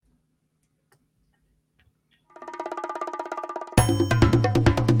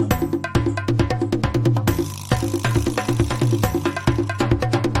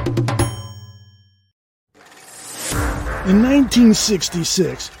In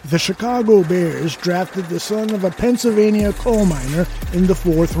 1966, the Chicago Bears drafted the son of a Pennsylvania coal miner in the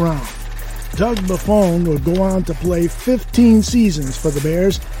 4th round. Doug Buffone would go on to play 15 seasons for the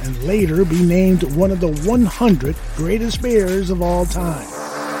Bears and later be named one of the 100 greatest Bears of all time.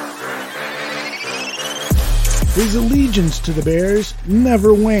 His allegiance to the Bears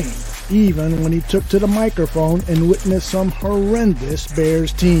never waned, even when he took to the microphone and witnessed some horrendous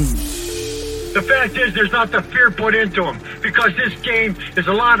Bears teams. The fact is, there's not the fear put into them, because this game is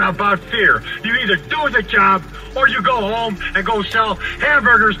a lot about fear. You either do the job, or you go home and go sell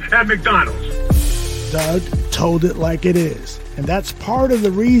hamburgers at McDonald's. Doug told it like it is, and that's part of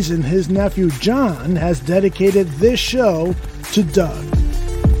the reason his nephew John has dedicated this show to Doug.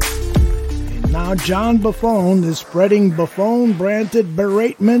 And now John Buffone is spreading Buffone-branded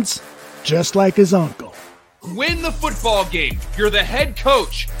beratements just like his uncle. Win the football game. You're the head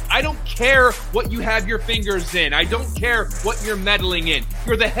coach. I don't care what you have your fingers in. I don't care what you're meddling in.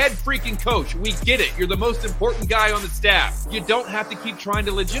 You're the head freaking coach. We get it. You're the most important guy on the staff. You don't have to keep trying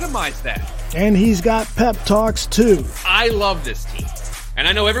to legitimize that. And he's got pep talks too. I love this team. And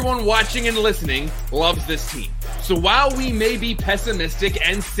I know everyone watching and listening loves this team. So while we may be pessimistic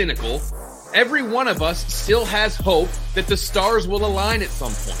and cynical, every one of us still has hope that the stars will align at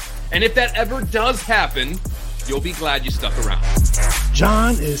some point. And if that ever does happen, you'll be glad you stuck around.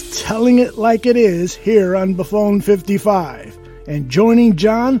 John is telling it like it is here on Buffone 55. And joining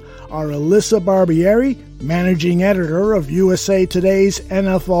John are Alyssa Barbieri, managing editor of USA Today's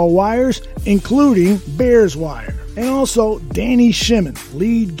NFL Wires, including Bears Wire, and also Danny Shimon,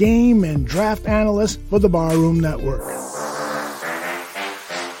 lead game and draft analyst for the Barroom Network.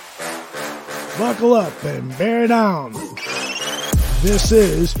 Buckle up and bear down. This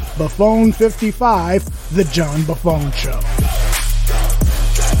is Buffone 55, The John Buffone Show.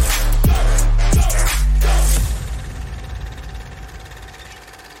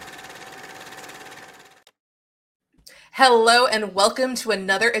 Hello and welcome to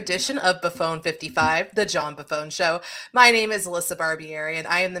another edition of Buffone 55, The John Buffone Show. My name is Alyssa Barbieri, and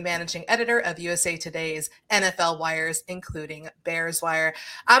I am the managing editor of USA Today's NFL Wires, including Bears Wire.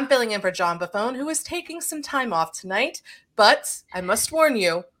 I'm filling in for John Buffone, who is taking some time off tonight, but I must warn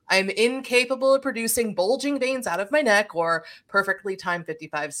you, I'm incapable of producing bulging veins out of my neck or perfectly timed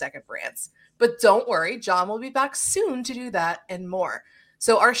 55-second rants. But don't worry, John will be back soon to do that and more.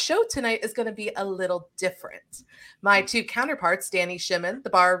 So our show tonight is going to be a little different. My two counterparts, Danny Shimon,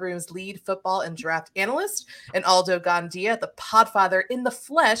 the Barroom's lead football and draft analyst, and Aldo Gandia, the podfather in the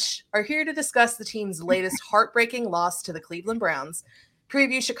flesh, are here to discuss the team's latest heartbreaking loss to the Cleveland Browns,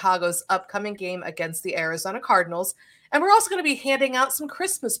 preview Chicago's upcoming game against the Arizona Cardinals, and we're also going to be handing out some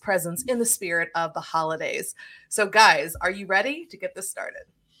Christmas presents in the spirit of the holidays. So guys, are you ready to get this started?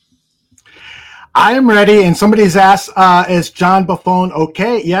 I am ready, and somebody's asked, is John Buffone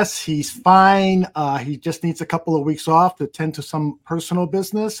okay? Yes, he's fine. He just needs a couple of weeks off to tend to some personal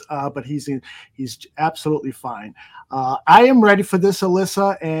business, but he's absolutely fine. I am ready for this,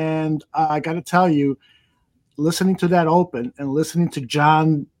 Alyssa, and I got to tell you, listening to that open and listening to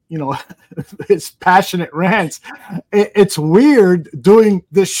John, his passionate rants, it's weird doing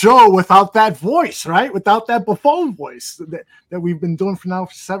this show without that voice, right? Without that Buffone voice that we've been doing for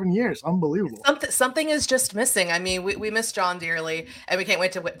 7 years. Unbelievable. Something is just missing. I mean, we miss John dearly, and we can't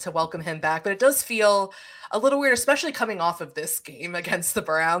wait to welcome him back. But it does feel a little weird, especially coming off of this game against the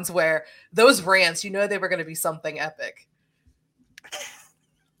Browns, where those rants, they were going to be something epic.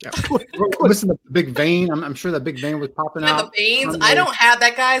 Yeah. Listen to the big vein. I'm sure that big vein was popping out. The veins. I don't have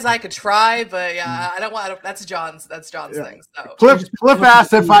that, guys. I could try, but yeah, I don't want. That's John's thing. So Cliff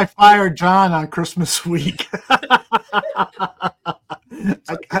asked if I fired John on Christmas week.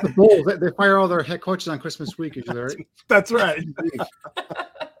 The Bulls, they fire all their head coaches on Christmas week. Is that right? That's right.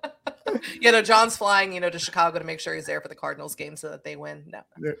 John's flying, to Chicago to make sure he's there for the Cardinals game so that they win. No.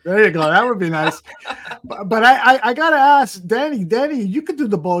 There you go. That would be nice. But I got to ask Danny, you could do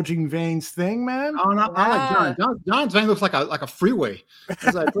the bulging veins thing, man. Oh, no, I like John. John's vein looks like a freeway.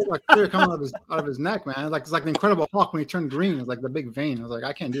 It's like clear coming out of his neck, man. It's like the Incredible Hulk when he turned green. It's like the big vein. I was like,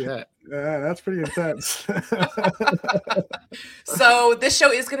 I can't do that. Yeah, that's pretty intense. So this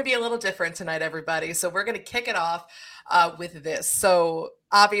show is going to be a little different tonight, everybody. So we're going to kick it off with this. So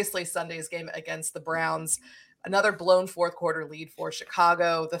obviously Sunday's game against the Browns, another blown fourth quarter lead for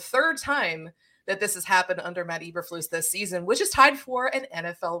Chicago. The third time that this has happened under Matt Eberflus this season, which is tied for an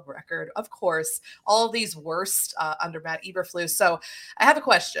NFL record. Of course, all of these worst under Matt Eberflus. So I have a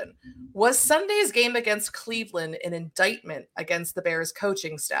question. Was Sunday's game against Cleveland an indictment against the Bears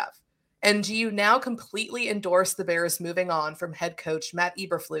coaching staff? And do you now completely endorse the Bears moving on from head coach Matt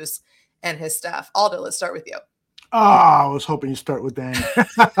Eberflus and his staff? Aldo, let's start with you. Oh, I was hoping you start with Danny.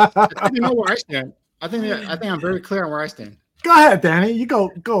 I think you know where I stand. I think I'm very clear on where I stand. Go ahead, Danny. You go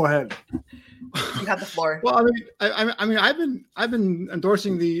ahead. You have the floor. Well, I mean, I've been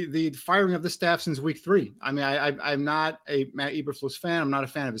endorsing the firing of the staff since week 3. I mean, I'm not a Matt Eberflus fan. I'm not a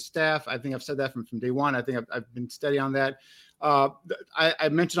fan of his staff. I think I've said that from day one. I think I've been steady on that. I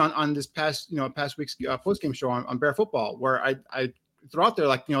mentioned on this past week's post-game show on Bear Football, where I throw out there,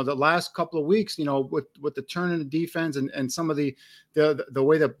 like, the last couple of weeks, with the turn in the defense and some of the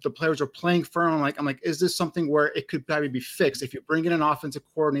way that the players are playing firm, I'm like, is this something where it could probably be fixed if you bring in an offensive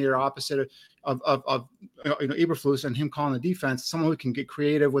coordinator opposite of Eberflus and him calling the defense, someone who can get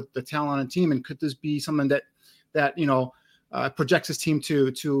creative with the talent on the team, and could this be something that projects his team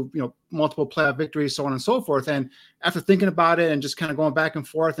to multiple playoff victories, so on and so forth. And after thinking about it and just kind of going back and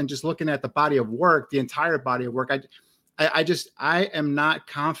forth and just looking at the body of work, the entire body of work, I am not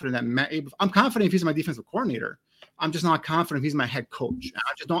confident that Matt Eberflus. I'm confident if he's my defensive coordinator. I'm just not confident if he's my head coach.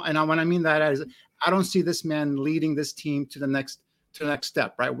 I just don't. And when I mean that is, I don't see this man leading this team to the next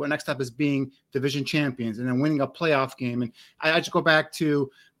step. Right. Well, next step is being division champions and then winning a playoff game. And I just go back to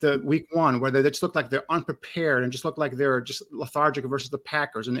the week 1 where they just look like they're unprepared and just look like they're just lethargic versus the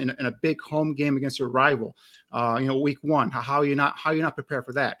Packers and in a big home game against your rival. Week 1, how are you not prepared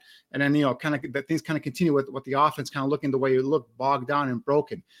for that? And then, kind of that things kind of continue with the offense kind of looking the way it looked, bogged down and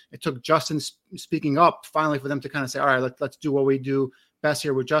broken. It took Justin speaking up finally for them to kind of say, all right, let's do what we do best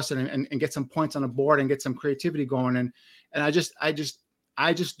here with Justin and get some points on the board and get some creativity going. And I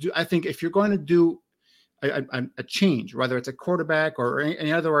think if you're going to do a change, whether it's a quarterback or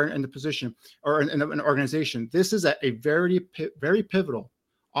any other in the position or in an organization, this is a very, very pivotal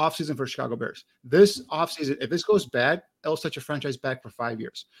offseason for Chicago Bears. This offseason, if this goes bad, it'll set your franchise back for 5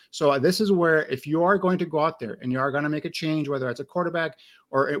 years. So this is where, if you are going to go out there and you are going to make a change, whether it's a quarterback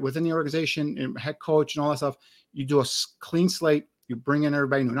or within the organization and head coach and all that stuff, you do a clean slate, you bring in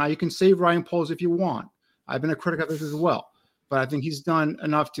everybody new. Now, you can save Ryan Poles if you want. I've been a critic of this as well, but I think he's done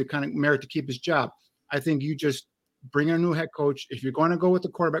enough to kind of merit to keep his job. I think you just bring in a new head coach. If you're going to go with the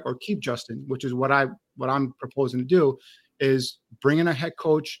quarterback or keep Justin, which is what I'm proposing to do, is bring in a head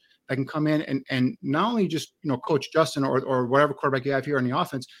coach that can come in and not only just coach Justin or whatever quarterback you have here on the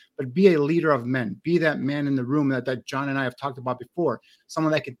offense, but be a leader of men, be that man in the room that John and I have talked about before,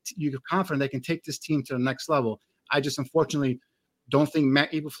 someone that you're confident that can take this team to the next level. I just unfortunately don't think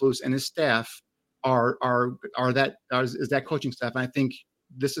Matt Eberflus and his staff are that coaching staff. And I think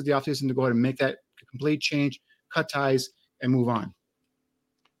this is the offseason to go ahead and make that complete change, cut ties, and move on.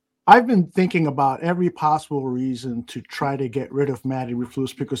 I've been thinking about every possible reason to try to get rid of Matt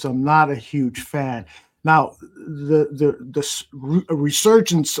Eberflus because I'm not a huge fan. Now, the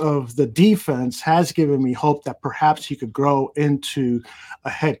resurgence of the defense has given me hope that perhaps he could grow into a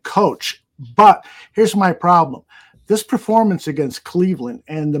head coach. But here's my problem. This performance against Cleveland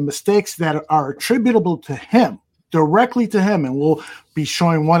and the mistakes that are attributable to him, directly to him, and we'll be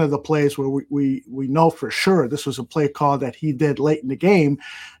showing one of the plays where we know for sure this was a play call that he did late in the game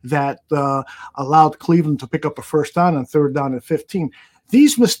that allowed Cleveland to pick up a first down on 3rd down and 15.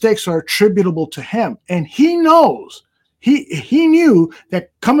 These mistakes are attributable to him, and he knows. He knew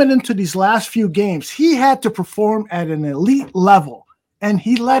that coming into these last few games, he had to perform at an elite level, and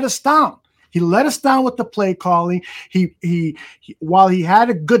he let us down. He let us down with the play calling. He while he had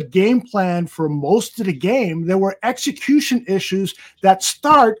a good game plan for most of the game, there were execution issues that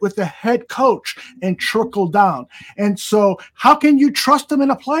start with the head coach and trickle down. And so how can you trust him in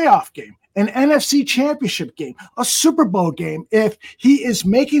a playoff game, an NFC championship game, a Super Bowl game, if he is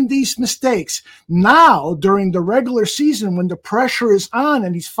making these mistakes now during the regular season when the pressure is on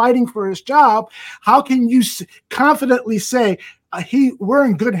and he's fighting for his job? How can you confidently say, we're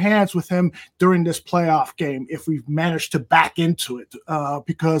in good hands with him during this playoff game if we've managed to back into it?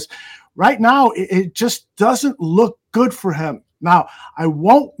 Because right now it just doesn't look good for him. Now, I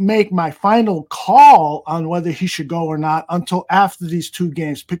won't make my final call on whether he should go or not until after these 2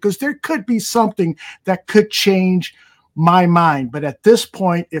 games, because there could be something that could change my mind. But at this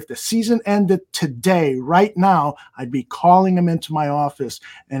point, if the season ended today, right now, I'd be calling him into my office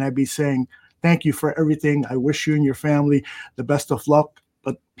and I'd be saying, thank you for everything. I wish you and your family the best of luck,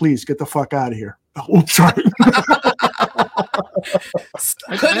 but please get the fuck out of here. Oh, sorry.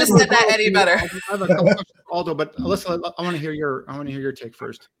 Couldn't have said that any better. I have a couple questions, Aldo, but Alyssa, I want to hear your take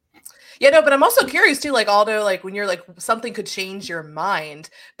first. Yeah, no, but I'm also curious too, like Aldo, like when you're like something could change your mind.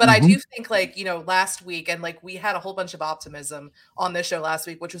 But I do think like, last week and like we had a whole bunch of optimism on this show last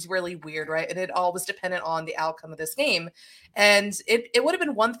week, which was really weird, right? And it all was dependent on the outcome of this game. And it would have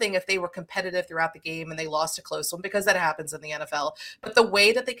been one thing if they were competitive throughout the game and they lost a close one, because that happens in the NFL. But the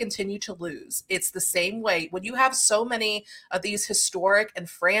way that they continue to lose, it's the same way. When you have so many of these historic and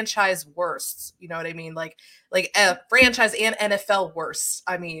franchise worsts, you know what I mean? Like franchise and NFL worsts.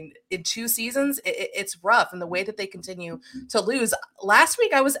 I mean, in 2 seasons, it's rough. And the way that they continue to lose. Last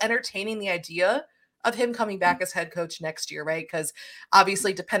week, I was entertaining the idea of him coming back as head coach next year, right? Because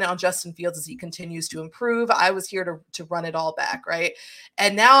obviously, dependent on Justin Fields as he continues to improve, I was here to run it all back, right?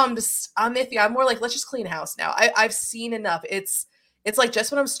 And now I'm with you. I'm more like, let's just clean house now. I've seen enough. It's like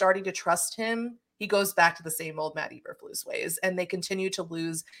just when I'm starting to trust him, he goes back to the same old Matt Eberflus ways, and they continue to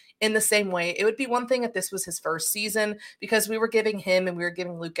lose in the same way. It would be one thing if this was his first season, because we were giving him and we were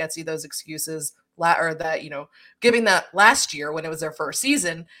giving Luke Getsy those excuses, giving that last year when it was their first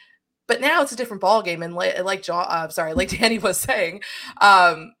season. But now it's a different ballgame, and like Danny was saying,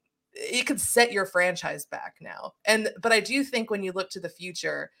 it could set your franchise back now. But I do think when you look to the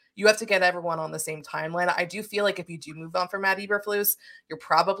future, you have to get everyone on the same timeline. I do feel like if you do move on from Matt Eberflus, you're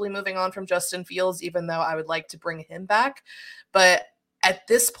probably moving on from Justin Fields, even though I would like to bring him back. But at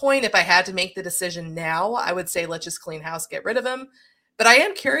this point, if I had to make the decision now, I would say let's just clean house, get rid of him. But I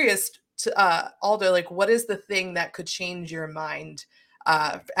am curious to Aldo, like, what is the thing that could change your mind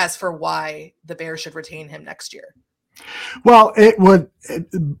as for why the Bears should retain him next year? Well, it would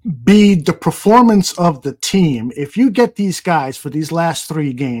be the performance of the team. If you get these guys for these last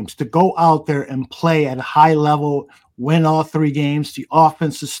 3 games to go out there and play at a high level, win all 3 games, the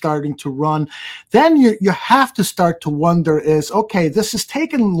offense is starting to run, then you have to start to wonder okay, this is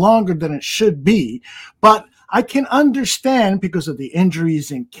taking longer than it should be, but I can understand because of the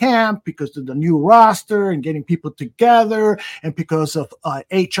injuries in camp, because of the new roster and getting people together, and because of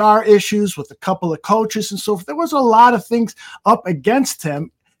HR issues with a couple of coaches and so forth. There was a lot of things up against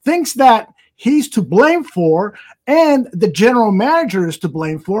him, things that he's to blame for, and the general manager is to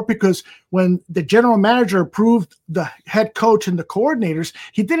blame for, because when the general manager approved the head coach and the coordinators,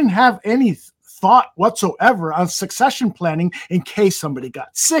 he didn't have any thought whatsoever on succession planning in case somebody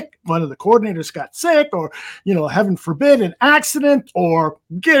got sick, one of the coordinators got sick, or, heaven forbid, an accident or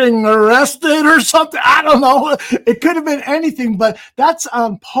getting arrested or something. I don't know. It could have been anything, but that's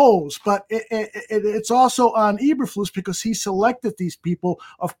on Poles. But it's also on Eberflus, because he selected these people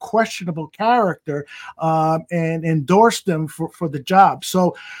of questionable character and endorsed them for the job.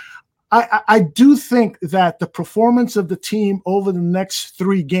 So I do think that the performance of the team over the next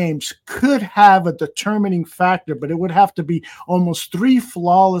 3 games could have a determining factor, but it would have to be almost 3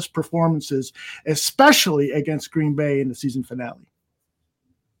 flawless performances, especially against Green Bay in the season finale.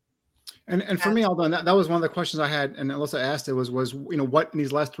 And for me, Aldo, that was one of the questions I had, and Alyssa asked it was what in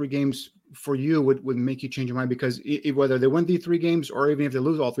these last 3 games for you would make you change your mind? Because whether they win these 3 games or even if they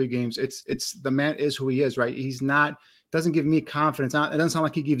lose all 3 games, it's the man is who he is, right? He's not. Doesn't give me confidence. It doesn't sound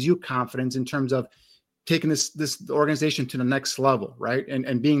like he gives you confidence in terms of taking this organization to the next level, right?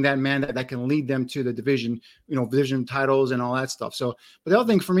 And being that man that can lead them to the division titles and all that stuff. So, but the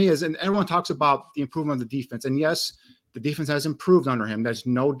other thing for me is, and everyone talks about the improvement of the defense. And yes, the defense has improved under him. There's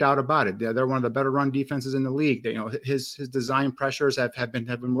no doubt about it. They're one of the better run defenses in the league. His design pressures have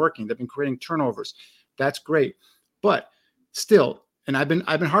been working. They've been creating turnovers. That's great. But still, and I've been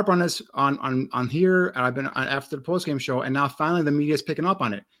harping on this on here, and I've been after the postgame show, and now finally the media is picking up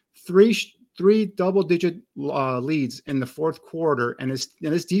on it. Three double-digit leads in the fourth quarter, and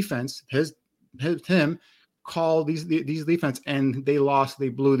his defense, him called these defense, and they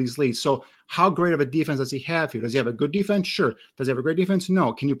blew these leads. So how great of a defense does he have here? Does he have a good defense? Sure. Does he have a great defense?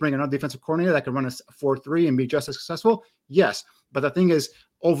 No. Can you bring another defensive coordinator that can run a 4-3 and be just as successful? Yes. But the thing is,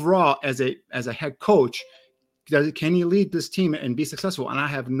 overall, as a head coach, can he lead this team and be successful? And I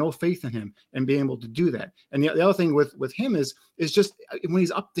have no faith in him and being able to do that. And the other thing with him is just when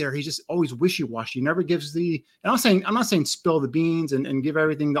he's up there, he's just always wishy-washy. He never gives and I'm not saying spill the beans and give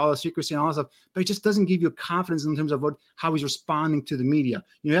everything, all the secrecy and all that stuff, but it just doesn't give you confidence in terms of how he's responding to the media.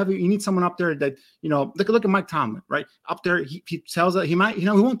 You need someone up there that, look at Mike Tomlin, right? Up there, he tells that he might, he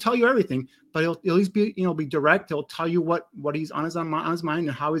won't tell you everything, but he'll at least be direct. He'll tell you what he's on his mind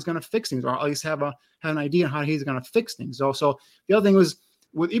and how he's going to fix things, or at least have an idea on how he's going to fix things. Also, the other thing was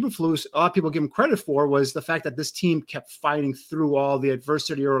with Eberflus, a lot of people give him credit for was the fact that this team kept fighting through all the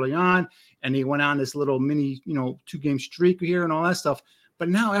adversity early on, and he went on this little mini, 2-game streak here and all that stuff. But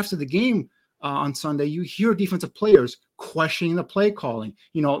now after the game, on Sunday, you hear defensive players questioning the play calling.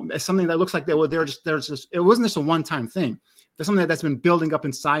 As something that looks like it wasn't just a one-time thing. There's something that's been building up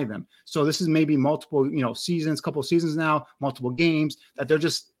inside them. So this is maybe multiple, seasons, couple of seasons now, multiple games that they're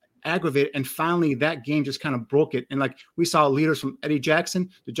just aggravated. And finally, that game just kind of broke it. And like we saw leaders from Eddie Jackson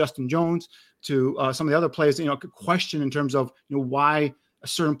to Justin Jones to some of the other players, question in terms of why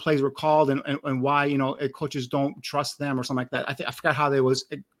certain plays were called and why coaches don't trust them or something like that. I forgot how they was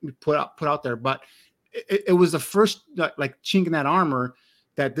put out there, but it was the first like chink in that armor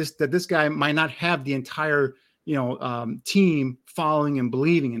that this guy might not have the entire team following and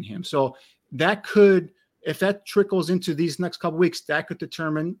believing in him. So that could, if that trickles into these next couple of weeks, that could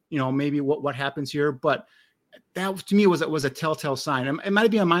determine maybe what happens here. But that to me was a telltale sign. It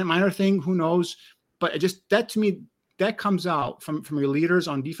might be a minor thing, who knows? But that to me, that comes out from your leaders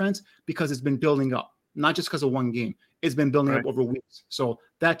on defense because it's been building up, not just because of one game. It's been building up over weeks. So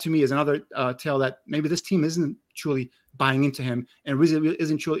that to me is another tell that maybe this team isn't truly buying into him and really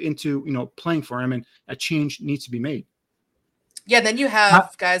isn't truly into playing for him, and a change needs to be made. Yeah, then you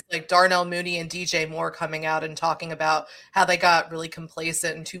have guys like Darnell Mooney and DJ Moore coming out and talking about how they got really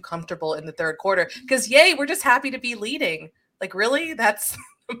complacent and too comfortable in the third quarter. Because, we're just happy to be leading. Like, really? That's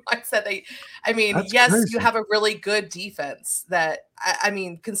the mindset. Yes, crazy. You have a really good defense that,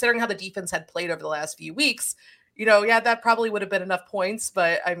 considering how the defense had played over the last few weeks, that probably would have been enough points.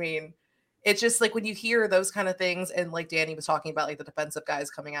 But, it's just like when you hear those kind of things, and like Danny was talking about, like the defensive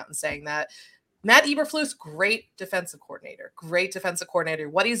guys coming out and saying that, Matt Eberflus, great defensive coordinator.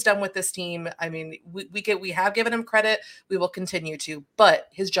 What he's done with this team, we have given him credit. We will continue to, but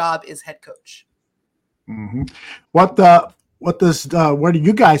his job is head coach. Mm-hmm. What do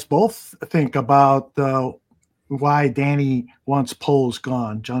you guys both think about why Danny wants Poles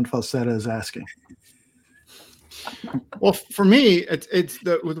gone? John Falsetta is asking. Well, for me, it's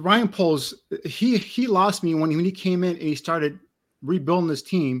with Ryan Poles. He lost me when he came in and he started rebuilding this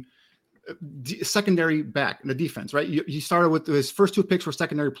team. Secondary back in the defense, right? He started with his first two picks were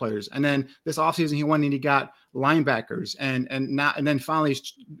secondary players, and then this offseason he went and he got linebackers, and then finally,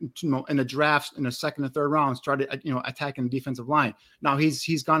 in the drafts in the second and third round, started attacking the defensive line. Now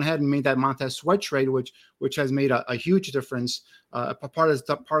he's gone ahead and made that Montez Sweat trade, which has made a huge difference, part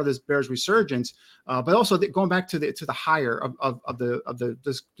of this Bears resurgence, but also going back to the hire of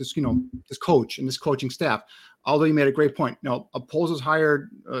this coach and this coaching staff. Although you made a great point. Poles was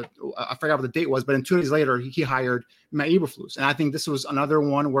hired, I forgot what the date was, but then 2 days later, he hired Matt Eberflus. And I think this was another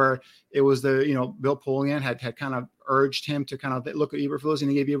one where it was Bill Polian had kind of urged him to kind of look at Eberflus,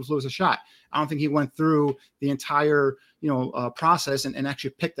 and he gave Eberflus a shot. I don't think he went through the entire, process and actually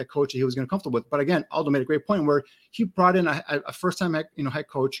picked that coach that he was going to be comfortable with. But again, Aldo made a great point where he brought in a first-time, head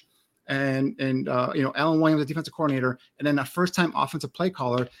coach, and Alan Williams, the defensive coordinator, and then a first-time offensive play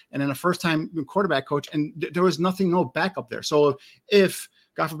caller, and then a first-time quarterback coach, and there was no backup there. So if,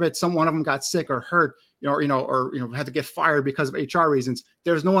 God forbid, one of them got sick or hurt, or had to get fired because of HR reasons,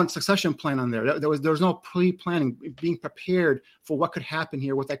 there's no succession plan on there. There was no pre-planning, being prepared for what could happen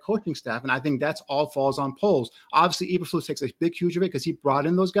here with that coaching staff, and I think that's all falls on Poles. Obviously, Eberflus takes a big, huge of it because he brought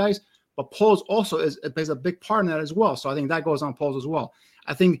in those guys, but Poles also plays a big part in that as well. So I think that goes on Poles as well.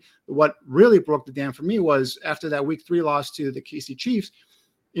 I think what really broke the dam for me was after that week 3 loss to the KC Chiefs.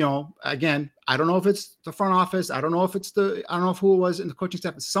 Again, I don't know if it's the front office. I don't know if who it was in the coaching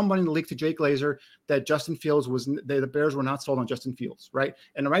staff. It's somebody in the league to Jake Glazer that Justin Fields the Bears were not sold on Justin Fields, right?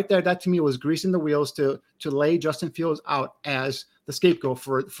 And right there, that to me was greasing the wheels to lay Justin Fields out as the scapegoat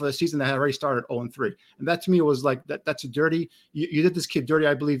for the season that had already started 0-3. And that to me was like that's a dirty. You did this kid dirty,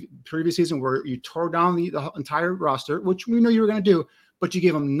 I believe, previous season where you tore down the entire roster, which we know you were going to do, but you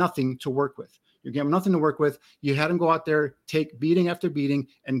gave him nothing to work with. You gave him nothing to work with. You had him go out there, take beating after beating,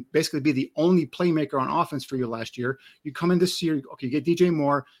 and basically be the only playmaker on offense for you last year. You come in this year, okay, you get DJ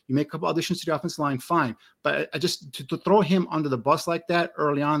Moore, you make a couple additions to the offensive line, fine. But I just to throw him under the bus like that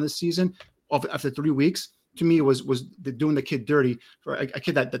early on this season, after 3 weeks, to me was doing the kid dirty for a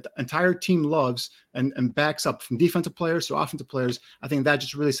kid that the entire team loves and backs up from defensive players to offensive players. I think that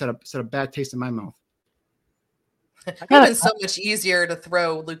just really set a bad taste in my mouth. It would have been so much easier to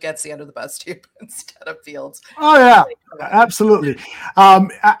throw Luke Getsy under the bus too instead of Fields. Oh yeah, absolutely.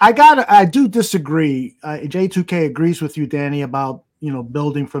 I do disagree. J2K agrees with you, Danny, about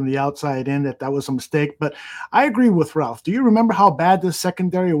building from the outside in, that was a mistake. But I agree with Ralph. Do you remember how bad the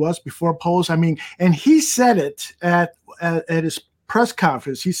secondary was before Poles? And he said it at his press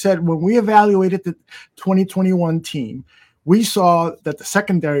conference. He said when we evaluated the 2021 team, we saw that the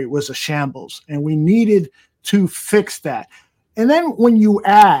secondary was a shambles, and we needed to fix that. And then when you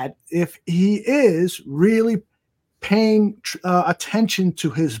add, if he is really paying attention to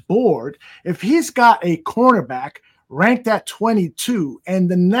his board, if he's got a cornerback ranked at 22 and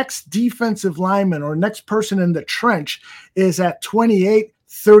the next defensive lineman or next person in the trench is at 28,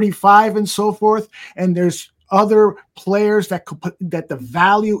 35 and so forth, and there's other players that could put that the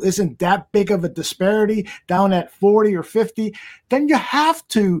value isn't that big of a disparity down at 40 or 50, then you have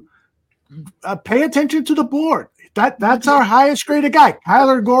to pay attention to the board. That's our highest graded guy,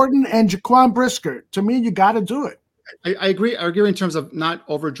 Kyler Gordon and Jaquan Brisker. To me, you got to do it. I agree. I agree in terms of not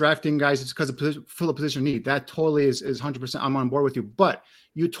overdrafting guys. It's because of full of position need. That totally is 100%. I'm on board with you. But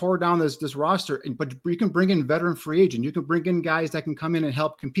you tore down this roster, but you can bring in veteran free agent. You can bring in guys that can come in and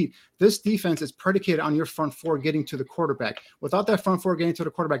help compete. This defense is predicated on your front four getting to the quarterback. Without that front four getting to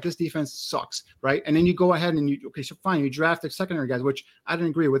the quarterback, this defense sucks, right? And then you go ahead and so fine, you draft the secondary guys, which I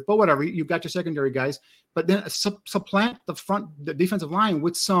didn't agree with, but whatever. You got your secondary guys, but then supplant the defensive line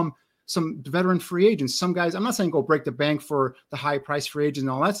with some veteran free agents, some guys. I'm not saying go break the bank for the high price free agents and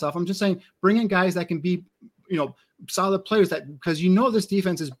all that stuff. I'm just saying bring in guys that can be, solid players because this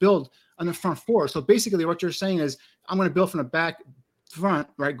defense is built on the front four. So basically what you're saying is I'm going to build from the back front,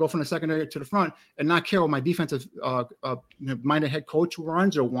 right? Go from the secondary to the front and not care what my defensive minded head coach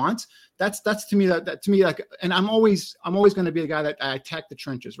runs or wants. That's to me like, and I'm always going to be a guy that I attack the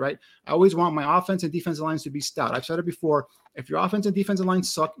trenches, right? I always want my offense and defensive lines to be stout. I've said it before. If your offense and defensive line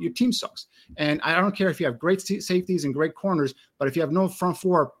suck, your team sucks. And I don't care if you have great safeties and great corners, but if you have no front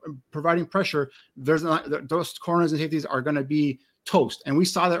four providing pressure, those corners and safeties are going to be toast. And we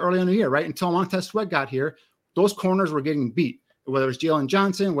saw that early in the year, right? Until Montez Sweat got here, those corners were getting beat. Whether it's Jaylon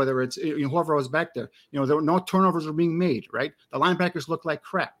Johnson, whether it's whoever was back there, there were no turnovers were being made, right? The linebackers looked like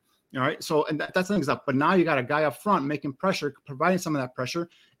crap. All right. So, and that's the thing up. But now you got a guy up front making pressure, providing some of that pressure.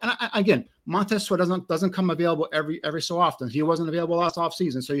 And again, Montez Sweat doesn't come available every so often. He wasn't available last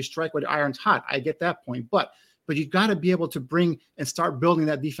offseason. So you strike with irons hot. I get that point. But you got to be able to bring and start building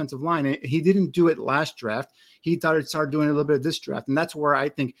that defensive line. And he didn't do it last draft. He thought he'd start doing a little bit of this draft. And that's where I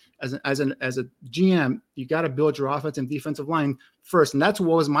think as a GM, you got to build your offense and defensive line first. And that's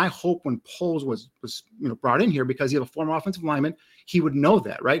what was my hope when Poles was brought in here, because he's a former offensive lineman. He would know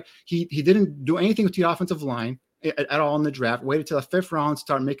that, right? He didn't do anything with the offensive line at all in the draft. Waited till the fifth round,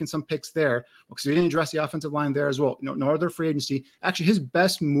 start making some picks there, because he didn't address the offensive line there as well. No other free agency. Actually, his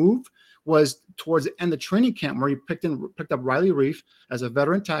best move was towards the end of training camp, where he picked up Riley Reif as a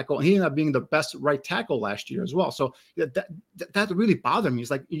veteran tackle, and he ended up being the best right tackle last year as well. So that really bothered me.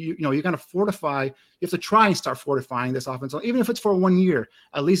 It's like you're going to fortify. You have to try and start fortifying this offense, even if it's for 1 year.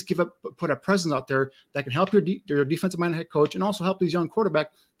 At least put a presence out there that can help your defensive minded head coach, and also help these young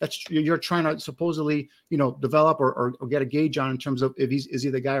quarterback that you're trying to supposedly develop or get a gauge on in terms of if is he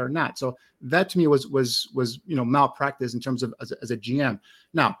the guy or not. So that to me was malpractice in terms of as a GM.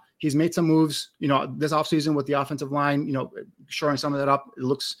 Now, he's made some moves, this offseason with the offensive line, shoring some of that up. It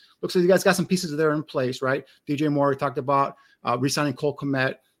looks like you guys got some pieces there in place, right? DJ Moore talked about re-signing Cole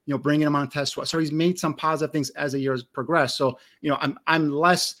Kmet, bringing him on test. So he's made some positive things as the years progressed. So, I'm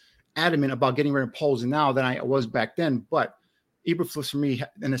less adamant about getting rid of Poles now than I was back then. But Eberflus, for me,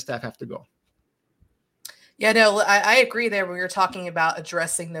 and the staff have to go. Yeah, no, I agree there. We were talking about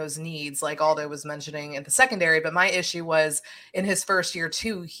addressing those needs, like Aldo was mentioning in the secondary. But my issue was in his first year,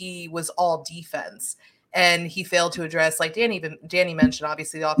 too, he was all defense. And he failed to address, like Danny mentioned,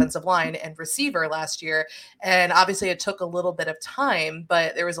 obviously the offensive line and receiver last year. And obviously it took a little bit of time,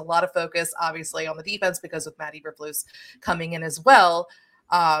 but there was a lot of focus, obviously, on the defense because of Matt Eberflus coming in as well.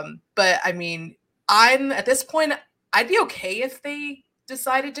 But I mean, at this point, I'd be okay if they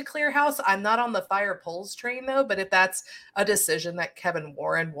decided to clear house. I'm not on the fire Poles train though, but if that's a decision that Kevin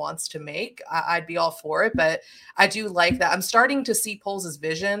Warren wants to make, I'd be all for it. But I do like that. I'm starting to see Poles'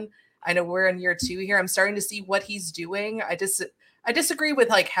 vision. I know we're in year 2 here. I'm starting to see what he's doing. I disagree with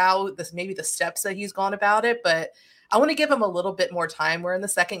like how maybe the steps that he's gone about it, but I want to give him a little bit more time. We're in the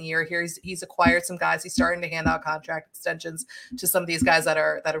second year here. He's acquired some guys. He's starting to hand out contract extensions to some of these guys that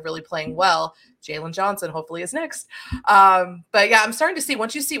are really playing well. Jaylon Johnson hopefully is next. But yeah, I'm starting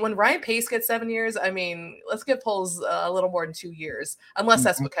to see when Ryan Pace gets 7 years, I mean, let's give Poles a little more than 2 years, unless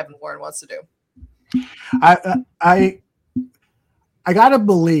that's what Kevin Warren wants to do. I got to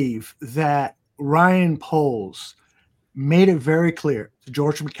believe that Ryan Poles made it very clear to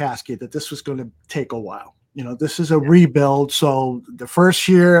George McCaskey that this was going to take a while. This is a rebuild. So the first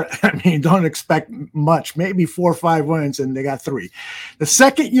year, don't expect much, maybe 4 or 5 wins, and they got 3. The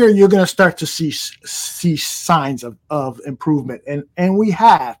second year, you're going to start to see signs of improvement. And we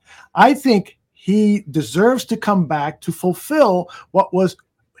have. I think he deserves to come back to fulfill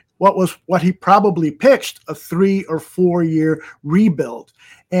what he probably pitched, a 3 or 4 year rebuild.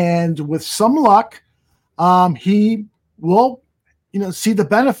 And with some luck, he will, see the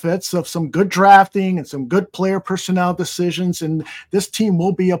benefits of some good drafting and some good player personnel decisions, and this team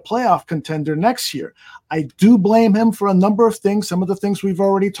will be a playoff contender next year. I do blame him for a number of things, some of the things we've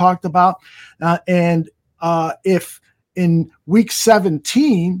already talked about. If in week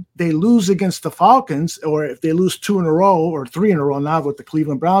 17 they lose against the Falcons, or if they lose 2 in a row or 3 in a row now with the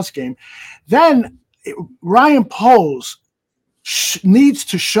Cleveland Browns game, then Ryan Poles needs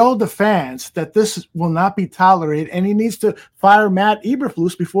to show the fans that this will not be tolerated, and he needs to fire Matt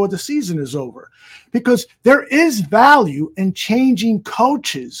Eberflus before the season is over, because there is value in changing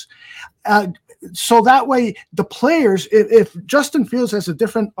coaches. So that way the players, if Justin Fields has a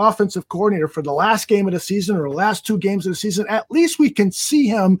different offensive coordinator for the last game of the season or the last 2 games of the season, at least we can see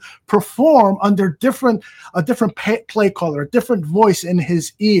him perform under a different play caller, a different voice in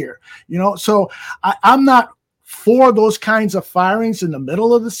his ear. So I'm not for those kinds of firings in the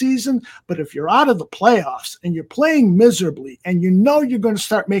middle of the season, but if you're out of the playoffs and you're playing miserably and you're going to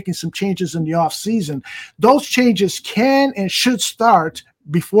start making some changes in the offseason, those changes can and should start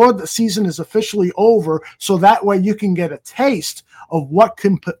before the season is officially over, so that way you can get a taste of what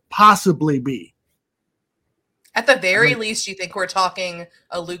can possibly be. At the very least, you think we're talking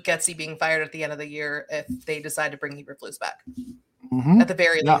a Luke Getsy being fired at the end of the year if they decide to bring Eberflus back? At the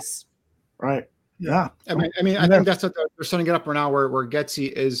very least. Right. Yeah. I think that's what they're setting it up right now, where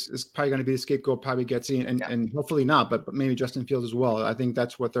Getsy is probably going to be the scapegoat, probably Getsy, and hopefully not, but maybe Justin Fields as well. I think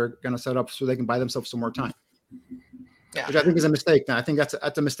that's what they're going to set up so they can buy themselves some more time. Yeah. Which I think is a mistake. Now I think that's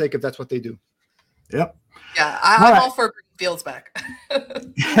a mistake if that's what they do. Yep. Yeah, I'm all for bringing Fields back.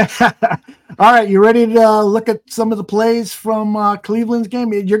 All right, you ready to look at some of the plays from Cleveland's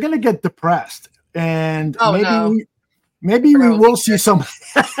game? You're going to get depressed, and maybe we will see some.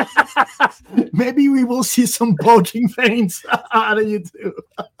 Maybe we will see some bulging veins out of you too.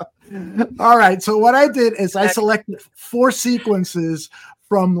 All right. So what I did is I selected 4 sequences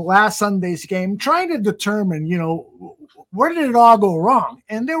from last Sunday's game, trying to determine, where did it all go wrong?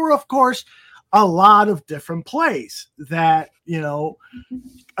 And there were, of course, a lot of different plays that,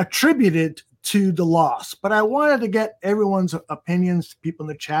 attributed to the loss. But I wanted to get everyone's opinions, people in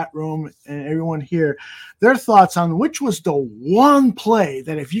the chat room and everyone here, their thoughts on which was the one play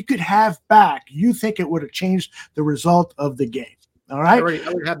that if you could have back, you think it would have changed the result of the game. All right. I already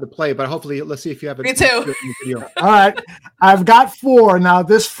have the play, but hopefully let's see if you have it. Me too. All right. I've got 4. Now,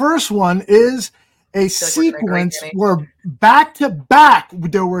 this first one is a sequence where back-to-back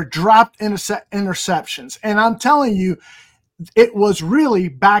there were dropped interceptions. And I'm telling you, it was really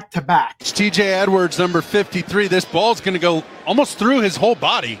back-to-back. It's TJ Edwards, number 53. This ball's going to go almost through his whole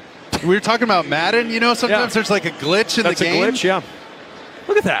body. We were talking about Madden. Sometimes there's like a glitch in the game. That's a glitch, yeah.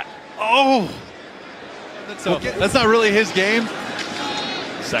 Look at that. Oh. That's not really his game.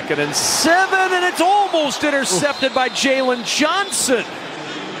 2nd and 7, and it's almost intercepted by Jaylon Johnson.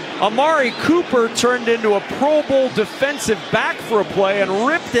 Amari Cooper turned into a Pro Bowl defensive back for a play and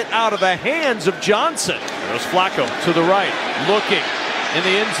ripped it out of the hands of Johnson. There's Flacco to the right, looking in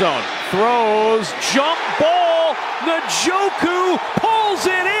the end zone. Throws, jump ball. Njoku pulls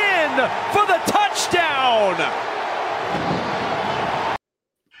it in for the touchdown.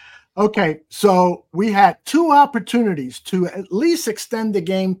 Okay, so we had 2 opportunities to at least extend the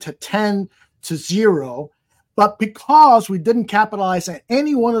game to 10-0, but because we didn't capitalize on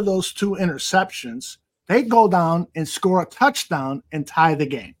any one of those 2 interceptions, they go down and score a touchdown and tie the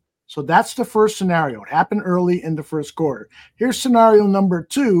game. So that's the first scenario. It happened early in the first quarter. Here's scenario number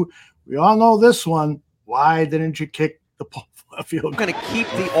 2. We all know this one. Why didn't you kick the field goal? Going to keep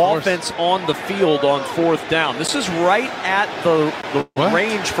the offense on the field on 4th down. This is right at the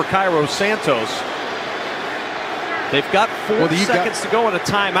range for Cairo Santos. They've got 4 seconds to go in a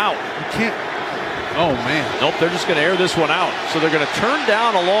timeout. You can't. Oh, man. Nope, they're just going to air this one out. So they're going to turn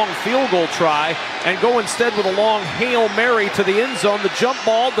down a long field goal try and go instead with a long Hail Mary to the end zone. The jump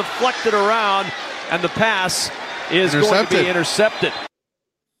ball deflected around, and the pass is going to be intercepted.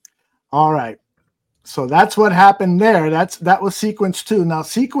 All right. So that's what happened there. That was sequence 2. Now,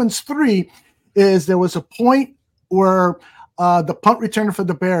 sequence 3 is there was a point where the punt returner for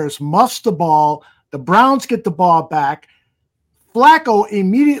the Bears muffs the ball. The Browns get the ball back. Flacco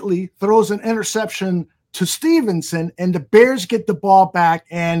immediately throws an interception to Stevenson, and the Bears get the ball back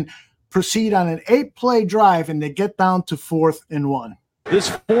and proceed on an 8-play drive, and they get down to 4th and 1. This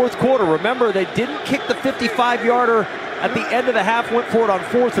 4th quarter, remember, they didn't kick the 55-yarder at the end of the half, went for it on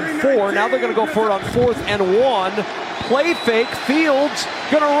 4th and 4. Now they're going to go for it on 4th and 1. Play fake, Fields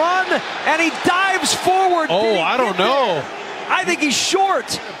going to run, and he dives forward. Oh, I don't know. I think he's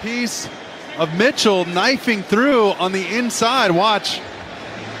short. A piece of Mitchell knifing through on the inside. Watch.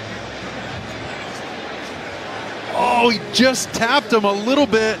 Oh, he just tapped him a little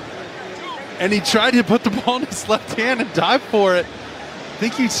bit, and he tried to put the ball in his left hand and dive for it. I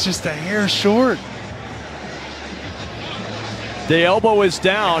think he's just a hair short. The elbow is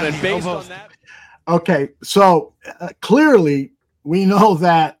down, and based on that. Okay, so clearly we know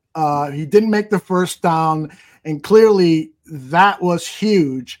that he didn't make the first down, and clearly that was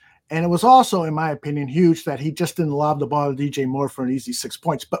huge. And it was also, in my opinion, huge that he just didn't lob the ball to DJ Moore for an easy 6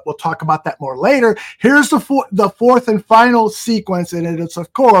 points. But we'll talk about that more later. Here's the fourth and final sequence, and it's,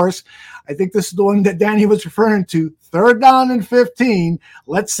 of course, I think this is the one that Danny was referring to, 3rd down and 15.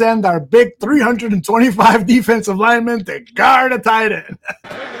 Let's send our big 325 defensive linemen to guard a tight end.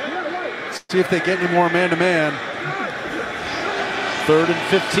 See if they get any more man-to-man. 3rd and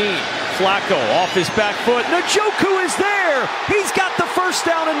 15. Flacco off his back foot. Njoku is there. He's got the first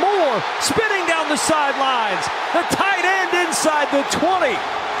down and more. Spinning down the sidelines. The tight end inside the 20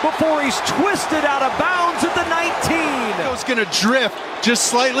 before he's twisted out of bounds at the 19. He's going to drift just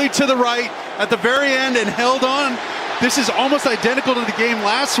slightly to the right at the very end and held on. This is almost identical to the game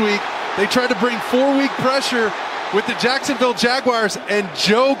last week. They tried to bring 4-week pressure with the Jacksonville Jaguars, and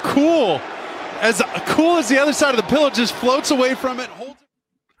Joe Cool, as cool as the other side of the pillow, just floats away from it.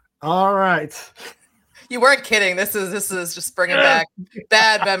 All right. You weren't kidding. This is just bringing back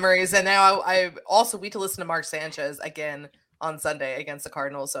bad memories. And now I also need to listen to Mark Sanchez again on Sunday against the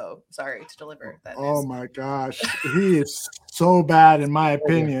Cardinals. So sorry to deliver that news. Oh my gosh, he is so bad in my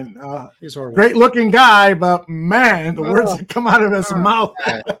opinion. He's horrible. Great looking guy, but man, the words that come out of his mouth.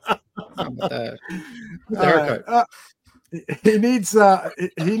 He needs a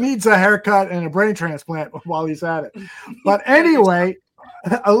haircut and a brain transplant while he's at it. But anyway.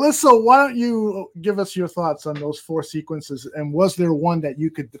 Alyssa, why don't you give us your thoughts on those 4 sequences? And was there one that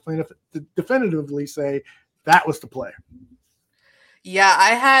you could definitively say that was the play? Yeah,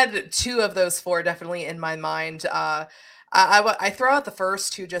 I had 2 of those 4 definitely in my mind. I throw out the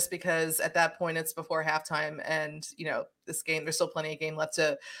first 2 just because at that point it's before halftime, and this game, there's still plenty of game left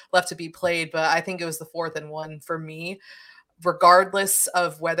to be played. But I think it was the 4th and 1 for me. Regardless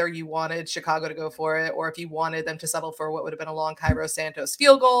of whether you wanted Chicago to go for it or if you wanted them to settle for what would have been a long Cairo Santos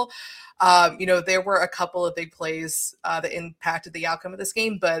field goal. There were a couple of big plays that impacted the outcome of this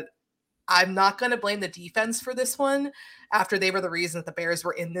game, but I'm not going to blame the defense for this one after they were the reason that the Bears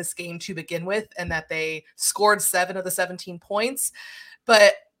were in this game to begin with and that they scored 7 of the 17 points.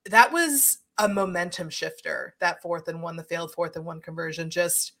 But that was a momentum shifter, that 4th and 1, the failed 4th and 1 conversion.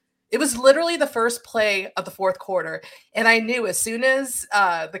 It was literally the first play of the 4th quarter. And I knew as soon as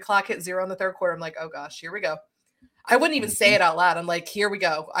the clock hit 0 in the 3rd quarter, I'm like, oh gosh, here we go. I wouldn't even say it out loud. I'm like, here we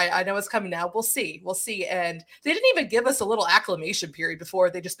go. I know it's coming now. We'll see. And they didn't even give us a little acclimation period before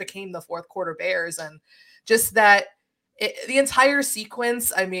they just became the 4th quarter Bears. And just that the entire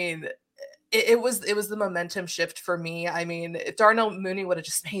sequence, I mean, it was the momentum shift for me. I mean, if Darnell Mooney would have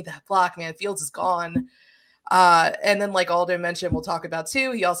just made that block, man, Fields is gone. And then like Aldo mentioned, we'll talk about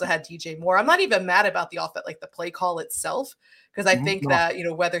too, he also had DJ Moore. I'm not even mad about the the play call itself, because I think that,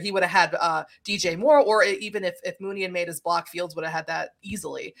 whether he would have had DJ Moore or even if Mooney had made his block, Fields would have had that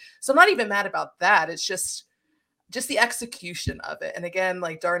easily. So I'm not even mad about that. It's just the execution of it. And again,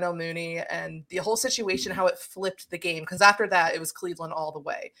 like Darnell Mooney and the whole situation, how it flipped the game. Because after that, it was Cleveland all the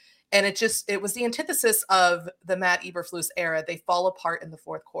way. And it was the antithesis of the Matt Eberflus era. They fall apart in the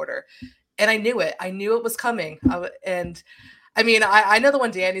 4th quarter. And I knew it. I knew it was coming. I know the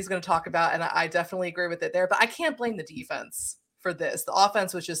one Danny's going to talk about, and I definitely agree with it there, but I can't blame the defense for this. The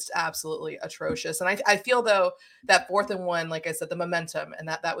offense was just absolutely atrocious. And I feel, though, that 4th and 1, like I said, the momentum, and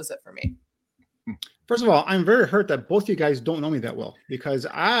that was it for me. First of all, I'm very hurt that both you guys don't know me that well, because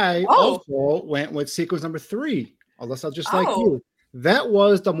I also went with sequence number 3, Alyssa, just like you. That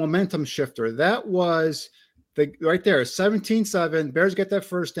was the momentum shifter. That was right there, 17-7. Bears get that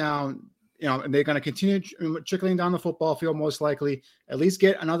first down. And they're going to continue trickling down the football field, most likely. At least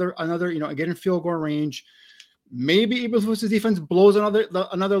get another, get in field goal range. Maybe Eberflus' defense blows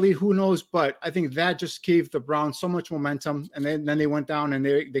another lead. Who knows? But I think that just gave the Browns so much momentum. And then they went down and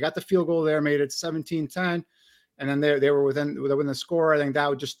they got the field goal there, made it 17-10, and then they were within the score. I think that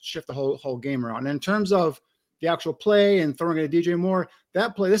would just shift the whole game around. And in terms of the actual play and throwing it to DJ Moore,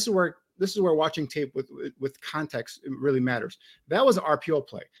 that play, this is where watching tape with context really matters. That was an RPO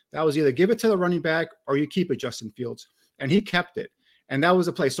play. That was either give it to the running back or you keep it, Justin Fields. And he kept it. And that was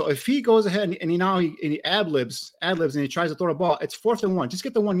a play. So if he goes ahead and he ad-libs and he tries to throw the ball, it's 4th and 1. Just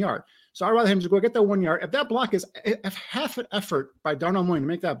get the 1 yard. So I'd rather him just go get that 1 yard. If that block is half an effort by Darnell Mooney to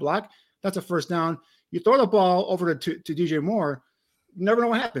make that block, that's a first down. You throw the ball over to DJ Moore, you never know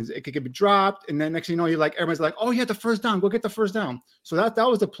what happens. It could be dropped, and then next thing you know, everybody's like, oh, you had the first down. Go get the first down. So that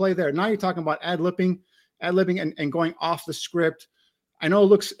was the play there. Now you're talking about ad-libbing. ad-libbing and going off the script. I know it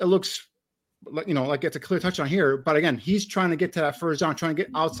looks like it's a clear touchdown here, but again, he's trying to get to that first down, trying to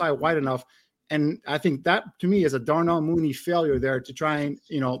get outside wide enough. And I think that to me is a Darnell Mooney failure there to try and,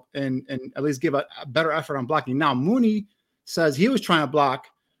 and at least give a better effort on blocking. Now, Mooney says he was trying to block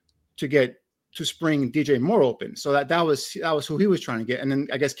to spring DJ Moore open. So that was who he was trying to get. And then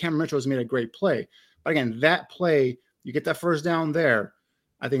I guess Cameron Mitchell has made a great play. But again, that play, you get that first down there.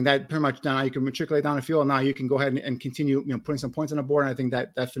 I think that pretty much now you can matriculate down the field. Now you can go ahead and continue, putting some points on the board. And I think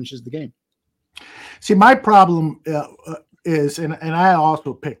that finishes the game. See, my problem is, and I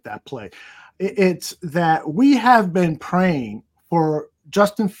also picked that play. It's that we have been praying for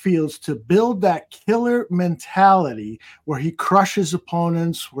Justin Fields to build that killer mentality where he crushes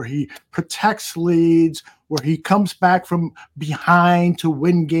opponents, where he protects leads, where he comes back from behind to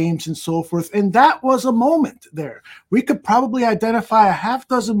win games and so forth. And that was a moment there. We could probably identify a half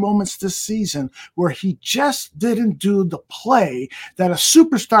dozen moments this season where he just didn't do the play that a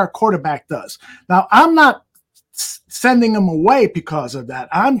superstar quarterback does. Now, I'm not sending him away because of that.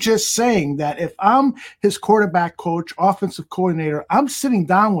 I'm just saying that if I'm his quarterback coach, offensive coordinator, I'm sitting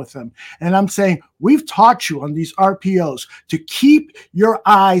down with him and I'm saying, we've taught you on these RPOs to keep your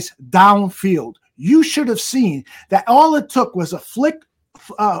eyes downfield. You should have seen that all it took was a flick.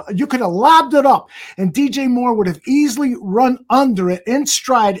 You could have lobbed it up and DJ Moore would have easily run under it in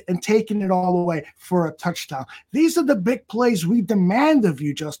stride and taken it all away for a touchdown. These are the big plays we demand of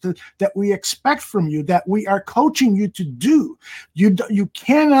you, Justin, that we expect from you, that we are coaching you to do. You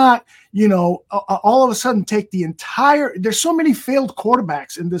cannot, all of a sudden take the entire – there's so many failed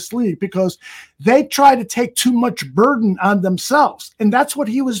quarterbacks in this league because they try to take too much burden on themselves, and that's what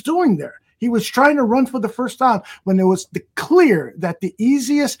he was doing there. He was trying to run for the first down when it was clear that the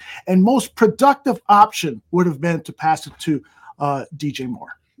easiest and most productive option would have been to pass it to DJ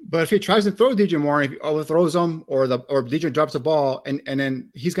Moore. But if he tries to throw DJ Moore, if he overthrows him or DJ drops the ball, and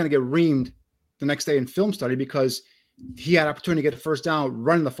then he's going to get reamed the next day in film study because he had opportunity to get the first down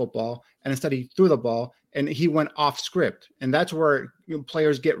running the football, and instead he threw the ball and he went off script. And that's where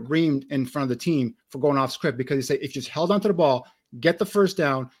players get reamed in front of the team for going off script because they say, if you just held onto the ball, get the first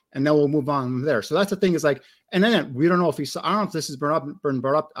down, and then we'll move on from there. So that's the thing is like, and then we don't know if I don't know if this has been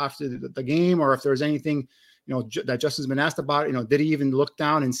brought up after the game or if there's anything, that Justin's been asked about, did he even look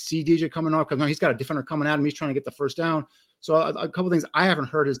down and see DJ coming off? Because no, he's got a defender coming at him. He's trying to get the first down. So a couple of things, I haven't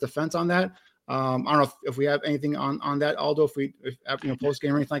heard his defense on that. I don't know if we have anything on that, Aldo, if post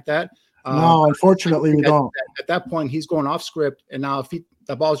game or anything like that. No, unfortunately we don't. At that point, he's going off script. And now if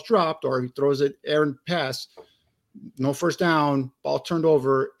the ball's dropped or he throws it errant pass, no first down, ball turned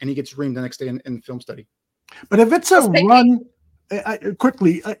over, and he gets reamed the next day in film study. But if it's a run,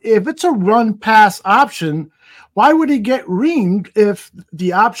 if it's a run pass option, why would he get reamed if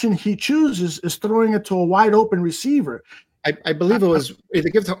the option he chooses is throwing it to a wide open receiver? I believe it was either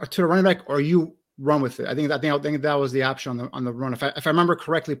give it to the running back or you run with it. I think that was the option on the run. If I remember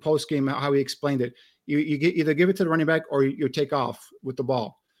correctly, post game how he explained it, you either give it to the running back or you take off with the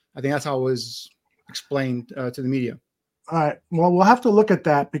ball. I think that's how it was explained to the media. All right. Well, we'll have to look at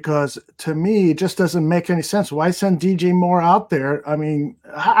that because to me, it just doesn't make any sense. Why send DJ Moore out there? I mean,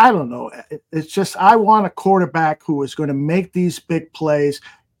 I don't know. It's just I want a quarterback who is going to make these big plays.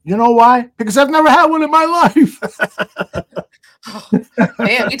 You know why? Because I've never had one in my life. Oh,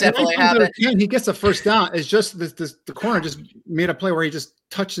 man, we definitely have it. He gets the first down. It's just the corner just made a play where he just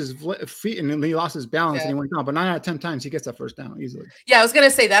touched his feet and then he lost his balance and he went down. But 9 out of 10 times he gets that first down easily. Yeah, I was going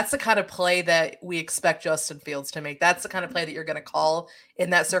to say that's the kind of play that we expect Justin Fields to make. That's the kind of play that you're going to call in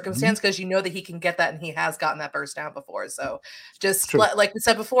that circumstance because you know that he can get that and he has gotten that first down before. So just like we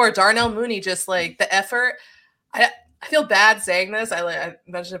said before, Darnell Mooney, just like the effort. I feel bad saying this. I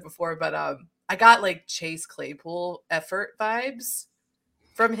mentioned it before, but I got like Chase Claypool effort vibes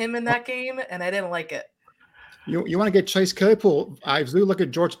from him in that game, and I didn't like it. You want to get Chase Claypool? I look at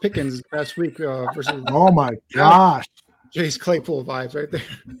George Pickens last week versus. Oh my gosh, Chase Claypool vibes right there.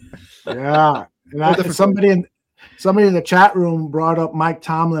 Yeah, and somebody in the chat room brought up Mike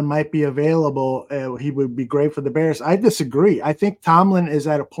Tomlin might be available. He would be great for the Bears. I disagree. I think Tomlin is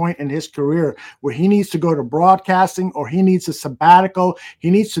at a point in his career where he needs to go to broadcasting or he needs a sabbatical. He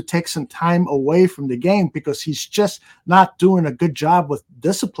needs to take some time away from the game because he's just not doing a good job with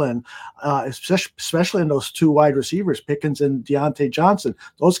discipline, especially in those two wide receivers, Pickens and Deontay Johnson.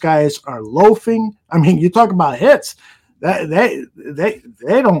 Those guys are loafing. I mean, you talk about hits. They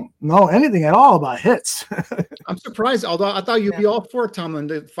don't know anything at all about hits. I'm surprised, although I thought you'd be all for Tomlin,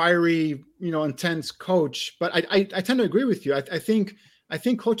 the fiery, intense coach. But I tend to agree with you. I think I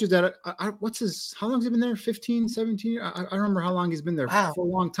think coaches that how long has he been there? 15, 17? I remember how long he's been there for a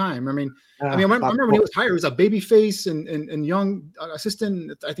long time. I remember when he was hired, he was a baby face and young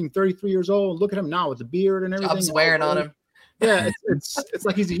assistant, I think 33 years old. Look at him now with the beard and everything. Job's wearing on him. Yeah, it's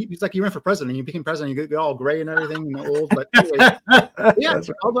like he's like he ran for president. You became president, you get all gray and everything, old. But anyway, yeah,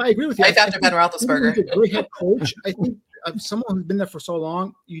 although I agree with you. Life after Ben Roethlisberger. He's a great head coach. I think someone who's been there for so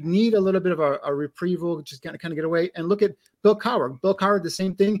long, you need a little bit of a reprieve, just kind of get away. And look at Bill Cowher. Bill Cowher, the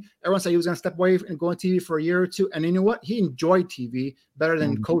same thing. Everyone said he was going to step away and go on TV for a year or two. And you know what? He enjoyed TV better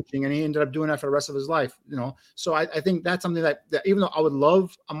than coaching, and he ended up doing that for the rest of his life. So I think that's something that even though I would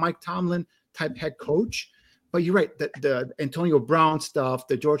love a Mike Tomlin type head coach, but you're right, the Antonio Brown stuff,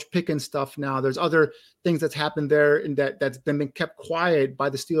 the George Pickens stuff now, there's other things that's happened there and that's been kept quiet by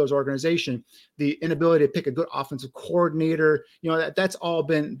the Steelers organization. The inability to pick a good offensive coordinator, that's all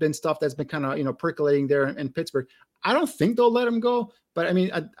been stuff that's been kind of, percolating there in Pittsburgh. I don't think they'll let him go, but I mean,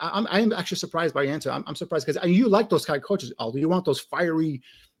 I'm actually surprised by your answer. I'm surprised because you like those kind of coaches, Aldo. You want those fiery,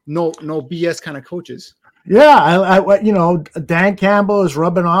 no BS kind of coaches. Yeah, I Dan Campbell is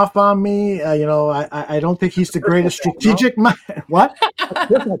rubbing off on me. I don't think he's the greatest strategic mind. What?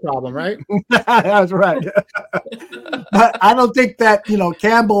 That's no problem, right? That's right. But I don't think that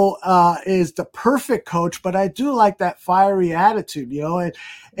Campbell is the perfect coach. But I do like that fiery attitude.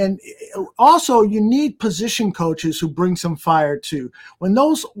 And also you need position coaches who bring some fire too. When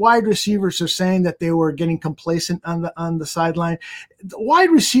those wide receivers are saying that they were getting complacent on the sideline, the wide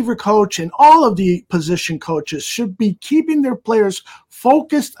receiver coach and all of the position coaches should be keeping their players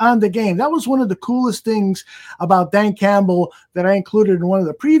focused on the game. That was one of the coolest things about Dan Campbell that I included in one of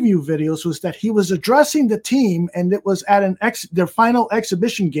the preview videos, was that he was addressing the team, and it was at their final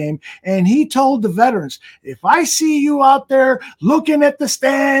exhibition game. And he told the veterans, if I see you out there looking at the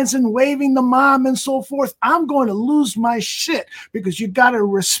stands and waving the mom and so forth, I'm going to lose my shit, because you got to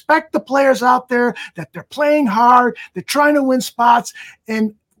respect the players out there, that they're playing hard, they're trying to win spots.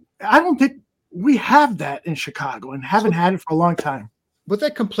 And I don't think we have that in Chicago and haven't had it for a long time. With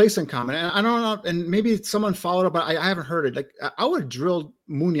that complacent comment, and I don't know, and maybe someone followed up, but I haven't heard it. Like, I would drill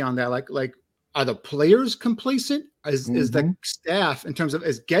Mooney on that. Like, are the players complacent? Is the staff, in terms of,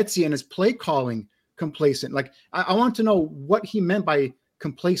 is Getsy and his play calling complacent? Like, I want to know what he meant by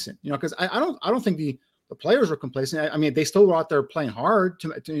complacent. Because I don't think the players were complacent. I mean, they still were out there playing hard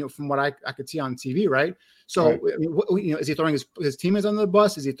to from what I could see on TV, right? So, right. Is he throwing his teammates under the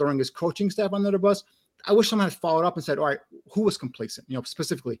bus? Is he throwing his coaching staff under the bus? I wish someone had followed up and said, all right, who was complacent?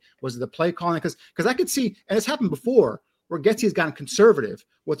 Specifically, was it the play calling? Because I could see, and it's happened before, where Getsy has gotten conservative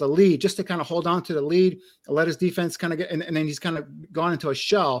with a lead just to kind of hold on to the lead and let his defense kind of get, and then he's kind of gone into a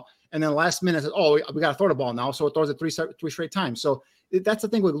shell. And then last minute, says, oh, we got to throw the ball now. So it throws it three straight times. So that's the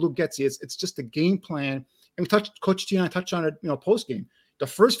thing with Luke Getsy. It's just the game plan. And Coach T and I touched on it, post game. The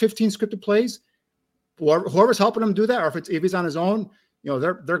first 15 scripted plays, whoever's helping him do that, or if he's on his own,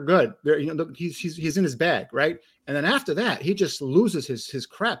 they're good. He's in his bag, right? And then after that, he just loses his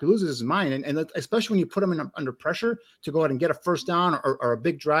crap. He loses his mind, and especially when you put him under pressure to go ahead and get a first down or a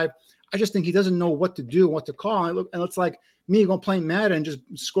big drive. I just think he doesn't know what to do, what to call. And it's like me going playing Madden and just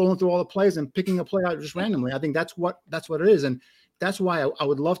scrolling through all the plays and picking a play out just randomly. I think that's what it is, and that's why I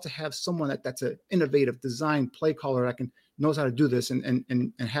would love to have someone that's an innovative design play caller that knows how to do this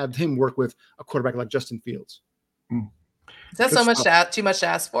and have him work with a quarterback like Justin Fields. Is that too much to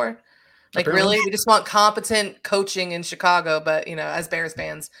ask for? Like, apparently. Really? We just want competent coaching in Chicago, but, as Bears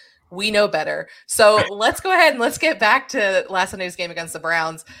fans, we know better. So let's go ahead and let's get back to last Sunday's game against the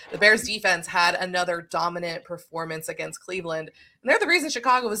Browns. The Bears defense had another dominant performance against Cleveland. And they're the reason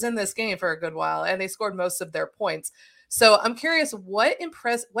Chicago was in this game for a good while, and they scored most of their points. So I'm curious, what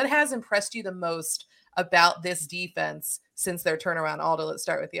has impressed you the most about this defense since their turnaround? Aldo, let's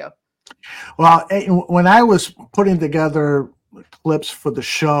start with you. Well, when I was putting together clips for the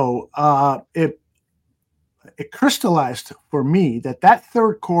show, it crystallized for me that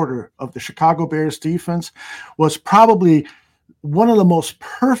third quarter of the Chicago Bears defense was probably one of the most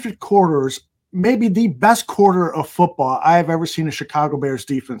perfect quarters, maybe the best quarter of football I've ever seen a Chicago Bears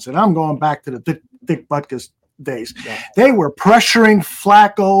defense. And I'm going back to the Dick Butkus days. Yeah. They were pressuring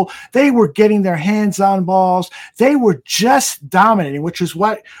Flacco. They were getting their hands on balls. They were just dominating, which is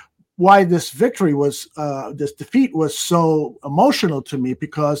why this victory was, this defeat was so emotional to me,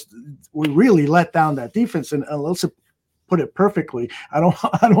 because we really let down that defense. And let's put it perfectly, I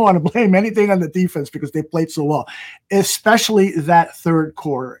don't want to blame anything on the defense, because they played so well, especially that third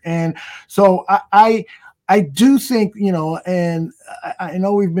quarter. And so I do think, and I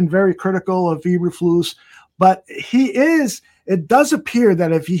know we've been very critical of Eberflus, but it does appear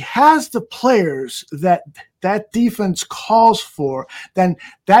that if he has the players that that defense calls for, then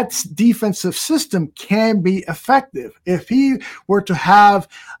that defensive system can be effective. If he were to have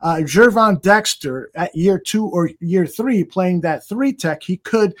Gervon Dexter at year 2 or year 3 playing that 3 tech,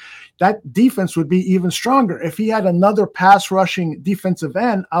 that defense would be even stronger. If he had another pass rushing defensive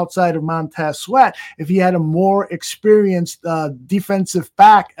end outside of Montez Sweat, if he had a more experienced defensive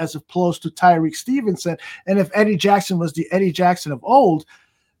back as opposed to Tyreek Stevenson, and if Eddie Jackson was the Eddie Jackson of old,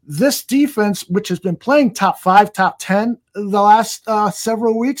 this defense, which has been playing top 5, top 10 the last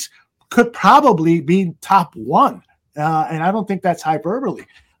several weeks, could probably be top 1. And I don't think that's hyperbole.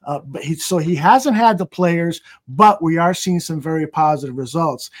 But he hasn't had the players, but we are seeing some very positive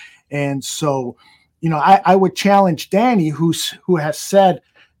results. And so, I would challenge Danny, who has said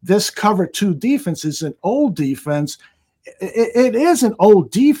this cover 2 defense is an old defense. It is an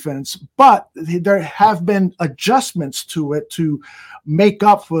old defense, but there have been adjustments to it to make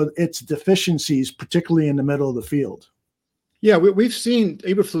up for its deficiencies, particularly in the middle of the field. Yeah, we've seen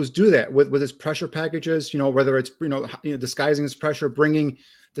Eberflus do that with his pressure packages, whether it's, disguising his pressure, bringing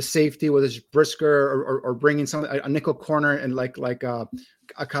the safety with his Brisker or bringing a nickel corner and like a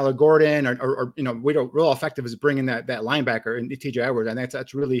Kyler Gordon or real effective is bringing that linebacker and TJ Edwards. And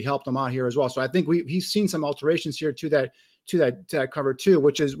that's really helped him out here as well. So I think he's seen some alterations here to that cover 2,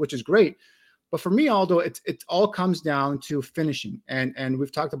 which is great. But for me, Aldo, it all comes down to finishing. And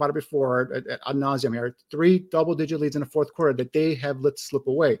we've talked about it before ad nauseum here. 3 double-digit leads in the fourth quarter that they have let slip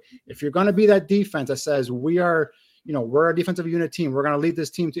away. If you're going to be that defense that says we're a defensive unit team, we're going to lead this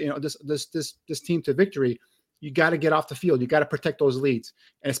team to this team to victory, you got to get off the field. You got to protect those leads,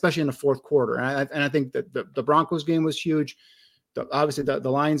 and especially in the fourth quarter. And I think that the Broncos game was huge. Obviously,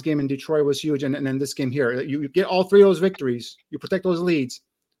 the Lions game in Detroit was huge, and then this game here. You get all 3 of those victories. You protect those leads.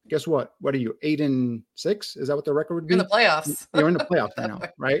 Guess what? What are you, 8-6? Is that what the record would be? In the playoffs. You're in the playoffs right now,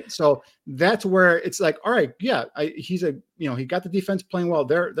 right? So that's where it's like, all right, yeah, he got the defense playing well.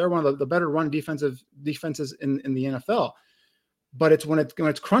 They're one of the better run defenses in the NFL. But it's when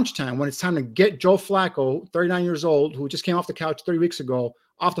it's crunch time, when it's time to get Joe Flacco, 39 years old, who just came off the couch 3 weeks ago,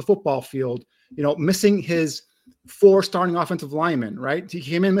 off the football field, missing his 4 starting offensive linemen, right? He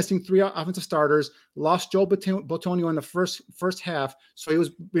came in missing 3 offensive starters, lost Joe Botonio in the first half. So he was,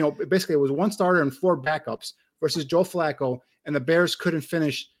 basically it was 1 starter and 4 backups versus Joe Flacco, and the Bears couldn't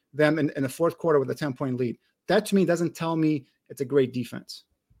finish them in the fourth quarter with a 10-point lead. That to me doesn't tell me it's a great defense.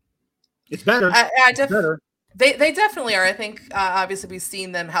 It's better. Better. They definitely are. I think obviously we've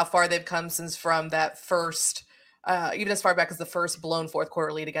seen them, how far they've come since from that first even as far back as the first blown fourth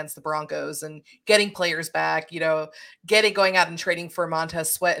quarter lead against the Broncos, and getting players back, going out and trading for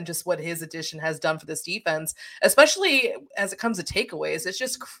Montez Sweat and just what his addition has done for this defense, especially as it comes to takeaways. It's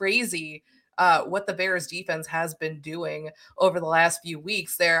just crazy what the Bears defense has been doing over the last few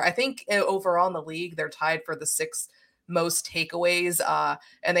weeks. I think overall in the league, they're tied for the 6th most takeaways,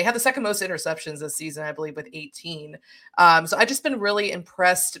 and they have the 2nd most interceptions this season, I believe, with 18. So I've just been really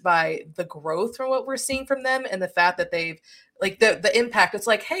impressed by the growth from what we're seeing from them, and the fact that they've the impact. It's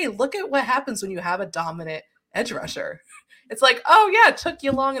like, hey, look at what happens when you have a dominant edge rusher. It's like, oh yeah, it took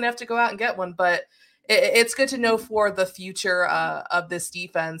you long enough to go out and get one, but it's good to know for the future of this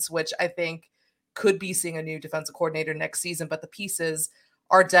defense, which I think could be seeing a new defensive coordinator next season, but the pieces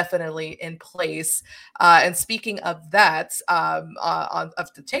are definitely in place. And speaking of that, of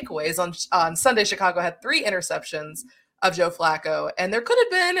the takeaways, on Sunday, Chicago had 3 interceptions of Joe Flacco, and there could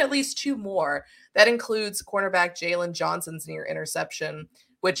have been at least 2 more. That includes cornerback Jaylon Johnson's near interception,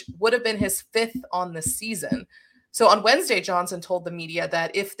 which would have been his 5th on the season. So on Wednesday, Johnson told the media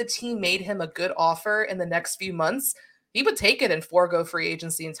that if the team made him a good offer in the next few months, he would take it and forego free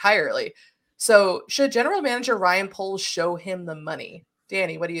agency entirely. So should general manager Ryan Poles show him the money?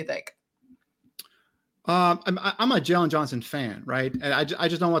 Danny, what do you think? I'm a Jaylon Johnson fan, right? And I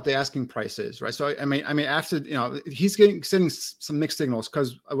just don't know what the asking price is, right? So I mean, after he's sending some mixed signals,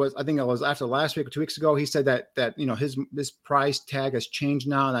 because I think it was after last week or 2 weeks ago, he said that his price tag has changed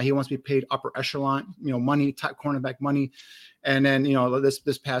now, that he wants to be paid upper echelon, money, top cornerback money. And then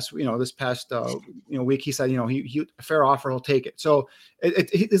this past week he said he a fair offer, he'll take it. So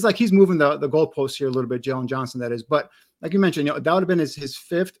it's like he's moving the goalposts here a little bit, Jaylon Johnson, that is, but. Like you mentioned, that would have been his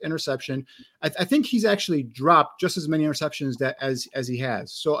 5th interception. I think he's actually dropped just as many interceptions as he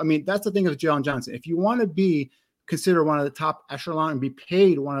has. So, I mean, that's the thing with Jaylon Johnson. If you want to be considered one of the top echelon and be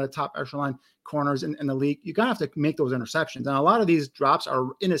paid one of the top echelon corners in the league, you're going to have to make those interceptions. And a lot of these drops are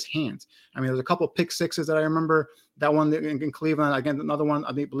in his hands. I mean, there's a couple of pick sixes that I remember, that one in Cleveland, again, another one,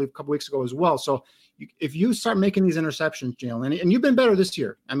 I believe a couple weeks ago as well. So if you start making these interceptions, Jaylon, and you've been better this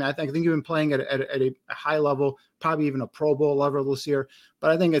year. I mean, I think you've been playing at a high level, probably even a Pro Bowl level this year.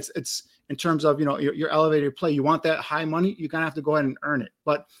 But I think it's in terms of, your elevated play. You want that high money, you're going to have to go ahead and earn it.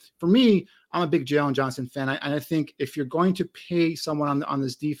 But for me, I'm a big Jaylon Johnson fan. I think if you're going to pay someone on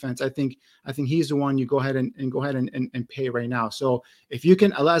this defense, I think he's the one you go ahead and pay right now. So if you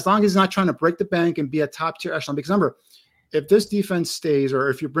can, as long as he's not trying to break the bank and be a top tier echelon, because remember, if this defense stays, or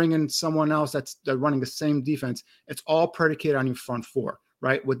if you bring in someone else that's running the same defense, it's all predicated on your front four,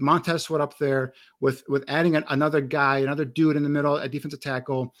 right? With Montez Sweat up there, with adding another dude in the middle, a defensive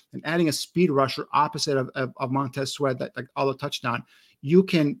tackle, and adding a speed rusher opposite of Montez Sweat, that like all the touchdown, you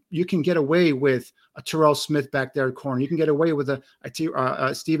can get away with a Terrell Smith back there at corner. You can get away with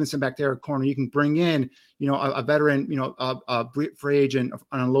a Stevenson back there at corner. You can bring in, a veteran, a free agent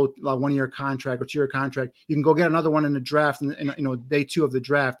on a low 1-year contract or 2-year contract. You can go get another one in the draft and day 2 of the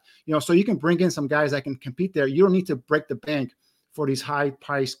draft. So you can bring in some guys that can compete there. You don't need to break the bank for these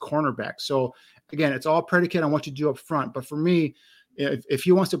high-priced cornerbacks. So again, it's all predicated on what you do up front. But for me, if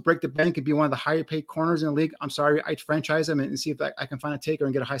he wants to break the bank and be one of the higher paid corners in the league, I'm sorry, I'd franchise him and see if I can find a taker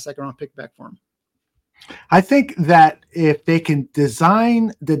and get a high 2nd-round pick back for him. I think that if they can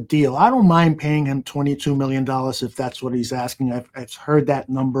design the deal, I don't mind paying him $22 million if that's what he's asking. I've heard that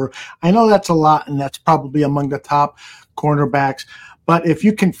number. I know that's a lot, and that's probably among the top cornerbacks. But if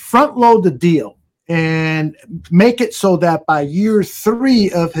you can front load the deal and make it so that by year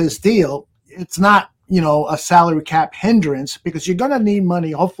 3 of his deal, it's not a salary cap hindrance, because you're going to need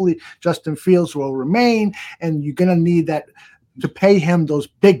money. Hopefully Justin Fields will remain, and you're going to need that to pay him those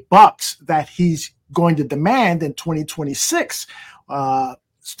big bucks that he's going to demand in 2026.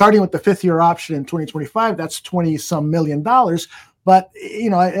 Starting with the 5th-year option in 2025, that's $20-some million. But,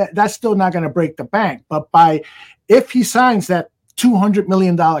 that's still not going to break the bank. But if he signs that $200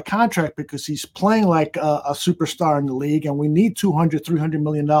 million contract, because he's playing like a superstar in the league, and we need $300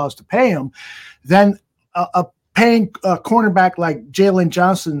 million to pay him, then paying a cornerback like Jaylon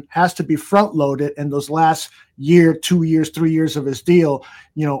Johnson has to be front loaded, and those last year, 2 years, 3 years of his deal,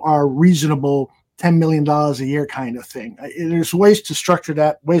 are reasonable $10 million a year kind of thing. There's ways to structure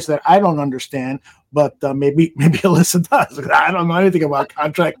that, ways that I don't understand, but maybe Alyssa does. I don't know anything about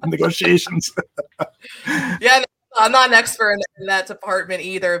contract negotiations. Yeah. I'm not an expert in that department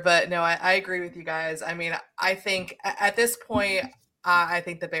either, but no, I agree with you guys. I mean, I think at this point, I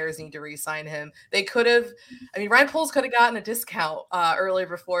think the Bears need to re-sign him. They could have, Ryan Poles could have gotten a discount earlier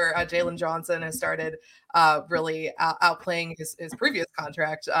before Jaylon Johnson has started really outplaying his previous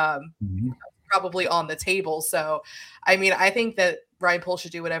contract, probably on the table. So, I think that Ryan Poles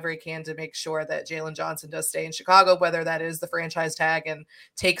should do whatever he can to make sure that Jaylon Johnson does stay in Chicago, whether that is the franchise tag and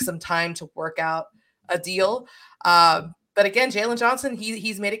take some time to work out a deal. But again, Jaylon Johnson,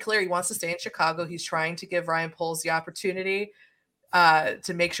 he's made it clear he wants to stay in Chicago. He's trying to give Ryan Poles the opportunity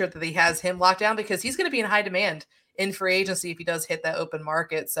to make sure that he has him locked down, because he's going to be in high demand in free agency if he does hit that open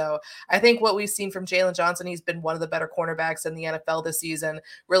market. So I think what we've seen from Jaylon Johnson, he's been one of the better cornerbacks in the NFL this season,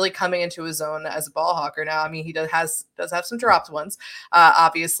 really coming into his own as a ball hawker now. He does have some dropped ones,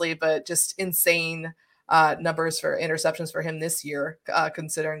 obviously, but just insane numbers for interceptions for him this year,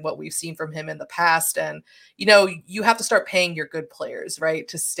 considering what we've seen from him in the past. And, you have to start paying your good players, right,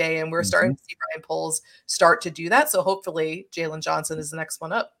 to stay. And we're starting to see Ryan Poles start to do that. So hopefully Jaylon Johnson is the next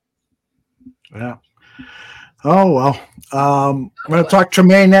one up. Yeah. Oh, well. I'm going to talk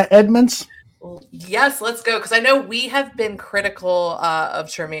Tremaine Edmonds. Well, yes, let's go. Because I know we have been critical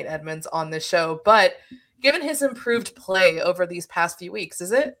of Tremaine Edmonds on this show, but given his improved play over these past few weeks,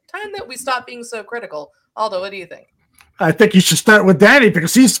 is it time that we stop being so critical? Aldo, what do you think? I think you should start with Danny,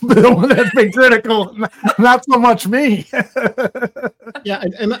 because he's the one that's been critical, not so much me. Yeah,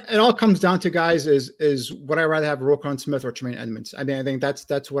 and it all comes down to, guys, is would I rather have Roquan Smith or Tremaine Edmonds? I think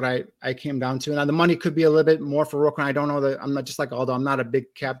that's what I came down to. And the money could be a little bit more for Roquan. I don't know that. I'm not, just like Aldo, I'm not a big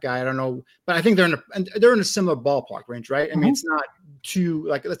cap guy. I don't know, but I think they're in a similar ballpark range, right? It's not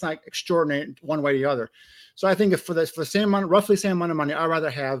too, it's not extraordinary one way or the other. So I think for the same amount, roughly same amount of money, I'd rather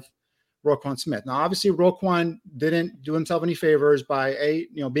have Roquan Smith. Now, obviously, Roquan didn't do himself any favors by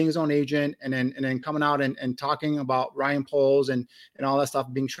being his own agent and then coming out and talking about Ryan Poles and all that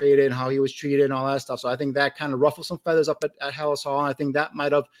stuff, being traded and how he was treated and all that stuff. So I think that kind of ruffled some feathers up at Hallis Hall. And I think that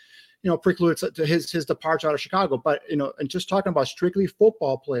might have, precluded to his departure out of Chicago. But and just talking about strictly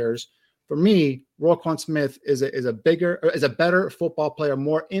football players, for me, Roquan Smith is a better football player,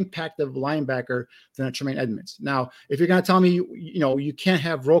 more impactful linebacker than a Tremaine Edmonds. Now, if you're going to tell me, you can't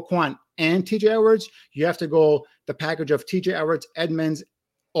have Roquan and TJ Edwards, you have to go the package of TJ Edwards, Edmonds,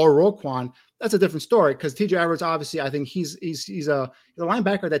 or Roquan. That's a different story, because TJ Edwards, obviously, I think he's a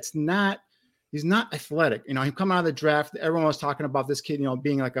linebacker that's not. He's not athletic. He come out of the draft. Everyone was talking about this kid,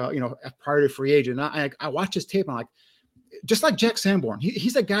 being like a priority free agent. And I watched his tape. And I'm like, just like Jack Sanborn,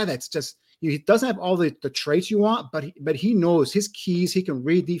 he's a guy that's just, he doesn't have all the traits you want, but he knows his keys. He can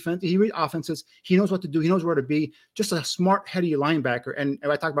read defense. He read offenses. He knows what to do. He knows where to be. Just a smart, heady linebacker. And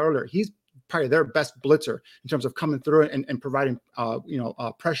I talked about earlier, he's probably their best blitzer in terms of coming through and providing,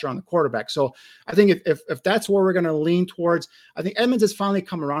 pressure on the quarterback. So I think if that's where we're going to lean towards, I think Edmonds has finally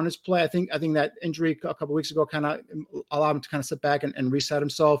come around his play. I think that injury a couple of weeks ago kind of allowed him to kind of sit back and reset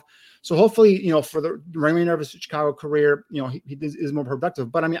himself. So hopefully, for the remainder of his Chicago career, he is more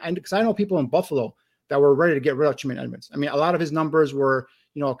productive. But I mean, because I know people in Buffalo that were ready to get rid of Shimon Edmonds. I mean, a lot of his numbers were,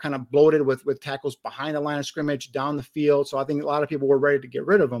 kind of bloated with tackles behind the line of scrimmage, down the field. So I think a lot of people were ready to get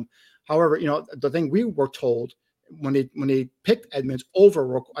rid of him. However, the thing we were told when they picked Edmonds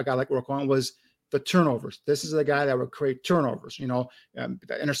over a guy like Roquan was the turnovers. This is a guy that would create turnovers, the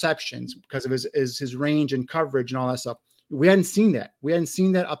interceptions because of his range and coverage and all that stuff. We hadn't seen that. We hadn't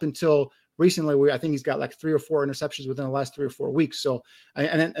seen that up until recently. I think he's got like 3 or 4 interceptions within the last 3 or 4 weeks. So,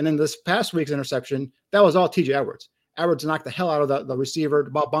 and then this past week's interception, that was all TJ Edwards. Edwards knocked the hell out of the receiver.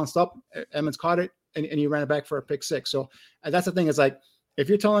 The ball bounced up. Edmonds caught it, and he ran it back for a pick 6. So that's the thing. Is like, if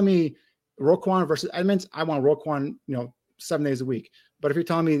you're telling me Roquan versus Edmonds, I want Roquan, 7 days a week. But if you're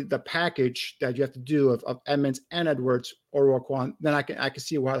telling me the package that you have to do of Edmonds and Edwards or Roquan, then I can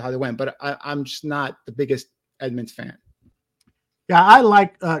see how they went. But I'm just not the biggest Edmonds fan. Yeah, I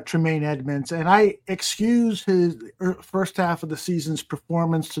like Tremaine Edmonds, and I excuse his first half of the season's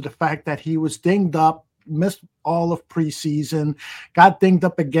performance to the fact that he was dinged up, missed all of preseason, got dinged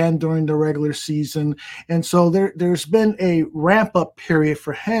up again during the regular season. And so there's been a ramp up period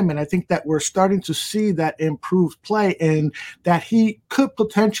for him. And I think that we're starting to see that improved play and that he could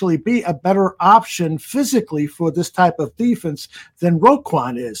potentially be a better option physically for this type of defense than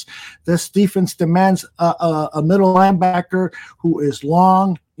Roquan is. This defense demands a middle linebacker who is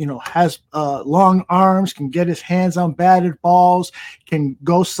long, has long arms, can get his hands on batted balls, can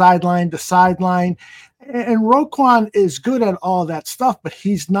go sideline to sideline. And Roquan is good at all that stuff, but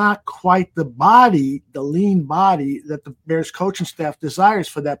he's not quite the lean body that the Bears coaching staff desires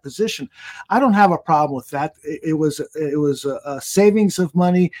for that position. I don't have a problem with that. It was a savings of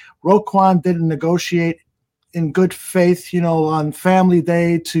money. Roquan didn't negotiate in good faith, on family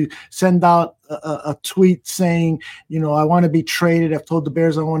day to send out a tweet saying, I want to be traded. I've told the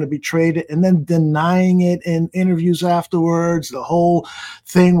Bears I want to be traded, and then denying it in interviews afterwards, the whole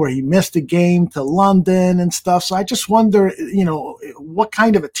thing where he missed a game to London and stuff. So I just wonder, what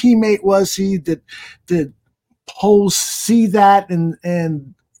kind of a teammate was he? Did Poles see that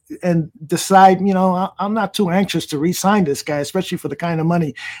and decide, I'm not too anxious to re-sign this guy, especially for the kind of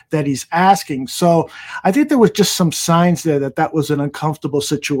money that he's asking. So I think there was just some signs there that was an uncomfortable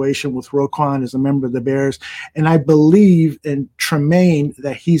situation with Roquan as a member of the Bears. And I believe in Tremaine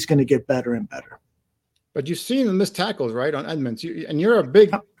that he's going to get better and better. But you've seen the missed tackles, right, on Edmonds. And you're a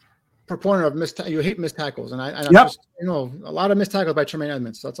big proponent of you hate missed tackles. And I yep. Just, a lot of missed tackles by Tremaine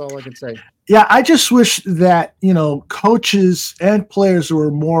Edmonds. That's all I can say. Yeah, I just wish that, coaches and players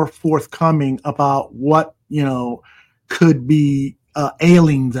were more forthcoming about what, could be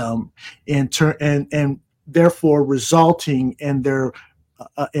ailing them and therefore resulting in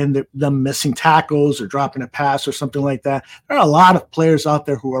them missing tackles or dropping a pass or something like that. There are a lot of players out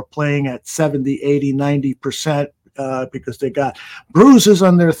there who are playing at 70, 80, 90%. Because they got bruises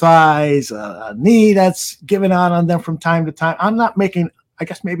on their thighs, a knee that's given out on them from time to time. I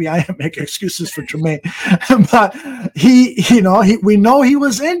guess maybe I am making excuses for Tremaine, but we know he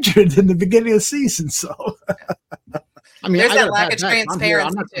was injured in the beginning of the season. So, I mean, there's that lack of transparency.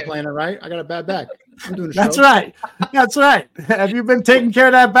 I'm not complaining, right? I got a bad back. I'm doing a show. That's right. That's right. Have you been taking care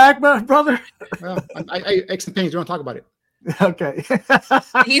of that back, brother? Well, I aches and pains. We don't talk about it. Okay.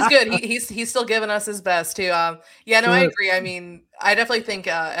 He's good. He's still giving us his best too. I agree. I mean, I definitely think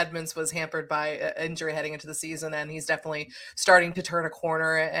Edmonds was hampered by injury heading into the season, and he's definitely starting to turn a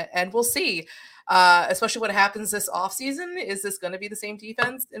corner, and we'll see. Especially what happens this offseason. Is this going to be the same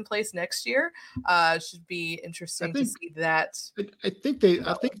defense in place next year? Should be interesting to see that. I think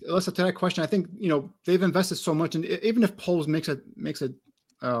Alyssa, to that question, I think, they've invested so much, and even if Poles makes a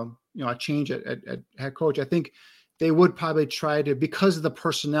change at head coach, I think they would probably try to, because the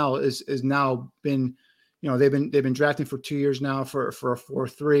personnel is now been, they've been drafting for 2 years now for a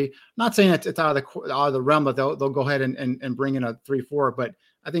 4-3. Not saying it's out of the realm, but they'll go ahead and bring in a 3-4. But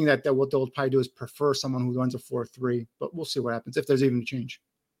I think that what they'll probably do is prefer someone who runs a 4-3. But we'll see what happens if there's even a change.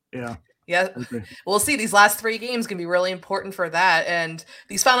 Yeah. Yeah, we'll see. These last 3 games can be really important for that. And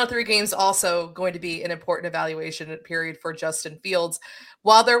these final 3 games also going to be an important evaluation period for Justin Fields.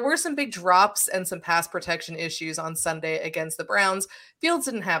 While there were some big drops and some pass protection issues on Sunday against the Browns, Fields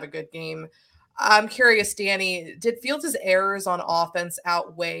didn't have a good game. I'm curious, Danny, did Fields' errors on offense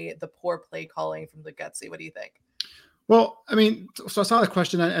outweigh the poor play calling from Luke Getsy? What do you think? Well, I mean, so I saw the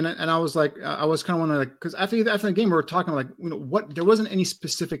question and I was like, I was kind of wondering, like, because after the game, we were talking like, what, there wasn't any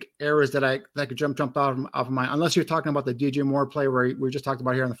specific errors that I could jump out of my, unless you're talking about the DJ Moore play where we just talked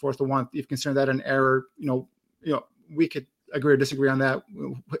about here on the 4th-1. If you consider that an error, we could agree or disagree on that.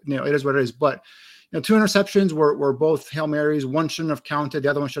 It is what it is. But 2 interceptions were both Hail Marys. One shouldn't have counted. The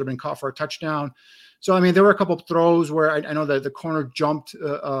other one should have been caught for a touchdown. So, I mean, there were a couple of throws where I know that the corner jumped,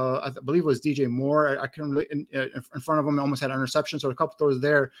 I believe it was DJ Moore. I couldn't really, in front of him, almost had an interception. So a couple of throws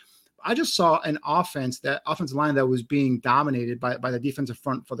there. I just saw an offensive line that was being dominated by the defensive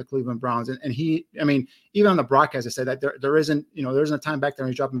front for the Cleveland Browns. And he, I mean, even on the broadcast, I said that there isn't a time back there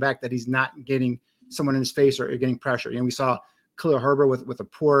when he's dropping back that he's not getting someone in his face or getting pressure. We saw Khalil Herbert with a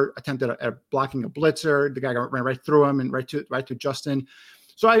poor attempt at blocking a blitzer. The guy ran right through him and right to Justin.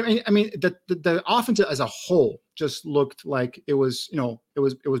 So I mean, the offense as a whole just looked like it was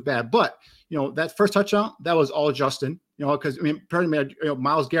bad. But that first touchdown, that was all Justin. Because I mean,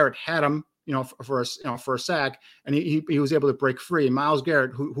 Myles Garrett had him, for a sack, and he was able to break free. And Myles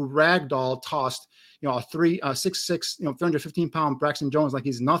Garrett, who ragdoll tossed, a 6'6", 315-pound Braxton Jones like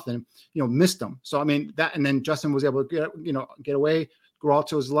he's nothing, missed him. So I mean that, and then Justin was able to get away, go out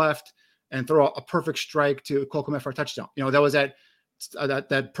to his left, and throw a perfect strike to Cole Kmet for a touchdown. That was that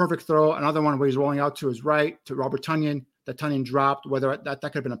perfect throw. Another one where he's rolling out to his right to Robert Tonyan. That Tonyan dropped. Whether that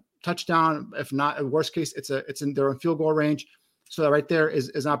could have been a touchdown. If not, in worst case, they're in field goal range. So that right there is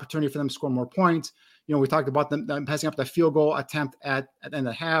an opportunity for them to score more points. We talked about them passing up the field goal attempt at the end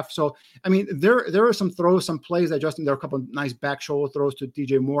of the half. So, I mean, there are some throws, some plays that Justin, there are a couple of nice back shoulder throws to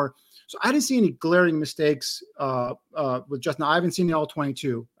DJ Moore. So I didn't see any glaring mistakes with Justin. I haven't seen the all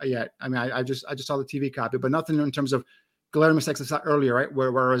 22 yet. I mean, I just saw the TV copy, but nothing in terms of glaring mistakes I saw earlier, right?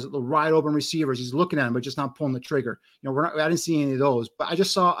 Whereas the wide open receivers, he's looking at him, but just not pulling the trigger. I didn't see any of those, but I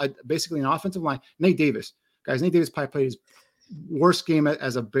just saw basically an offensive line. Nate Davis probably played his worst game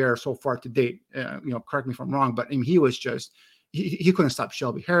as a Bear so far to date. Correct me if I'm wrong, but I mean, he was just, he couldn't stop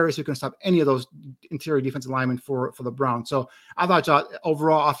Shelby Harris. He couldn't stop any of those interior defensive linemen for the Browns. So I thought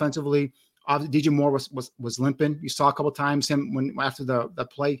overall offensively, DJ Moore was limping. You saw a couple of times him after the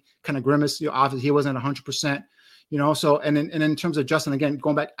play kind of grimace. Obviously he wasn't 100%. So and in terms of Justin, again,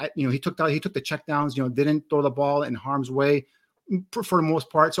 going back, he took the check downs, didn't throw the ball in harm's way for the most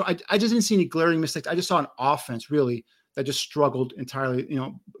part. So I just didn't see any glaring mistakes. I just saw an offense really that just struggled entirely,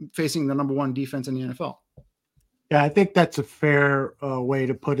 facing the number 1 defense in the NFL. Yeah, I think that's a fair way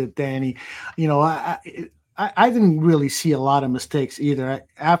to put it, Danny. I didn't really see a lot of mistakes either.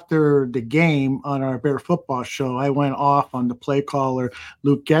 After the game on our Bear Football show, I went off on the play caller,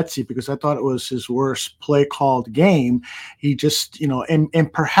 Luke Getsy, because I thought it was his worst play called game. He just,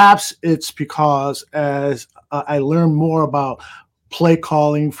 and perhaps it's because as I learned more about play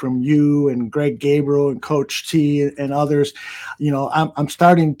calling from you and Greg Gabriel and Coach T and others, I'm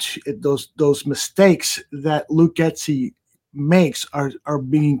starting to those mistakes that Luke Getsy makes are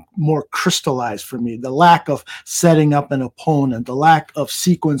being more crystallized for me. The lack of setting up an opponent, the lack of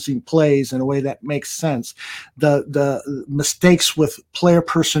sequencing plays in a way that makes sense, the mistakes with player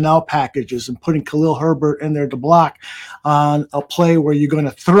personnel packages and putting Khalil Herbert in there to block on a play where you're going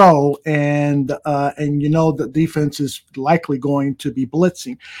to throw and the defense is likely going to be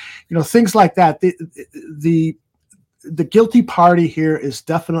blitzing, things like that. The guilty party here is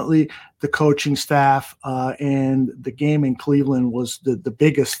definitely the coaching staff, and the game in Cleveland was the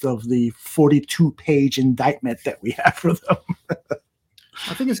biggest of the 42-page indictment that we have for them.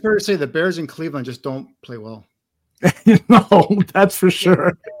 I think it's fair to say the Bears in Cleveland just don't play well. No, that's for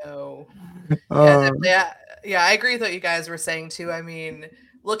sure. No. Yeah, I agree with what you guys were saying too. I mean,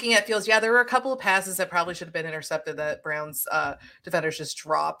 looking at Fields, there were a couple of passes that probably should have been intercepted that Browns defenders just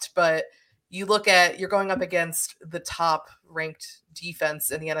dropped, but you look at, you're going up against the top ranked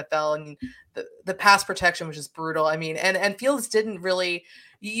defense in the NFL, and the pass protection was just brutal. I mean, and Fields didn't really,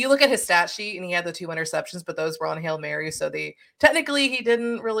 you look at his stat sheet and he had the 2 interceptions, but those were on Hail Mary. So technically he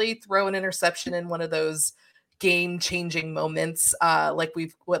didn't really throw an interception in one of those game changing moments like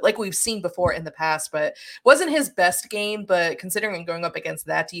we've seen before in the past, but wasn't his best game. But considering going up against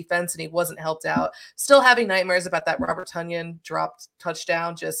that defense and he wasn't helped out, still having nightmares about that Robert Tonyan dropped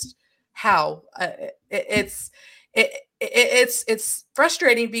touchdown, just how it's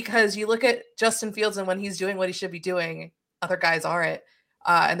frustrating because you look at Justin Fields and when he's doing what he should be doing, other guys aren't,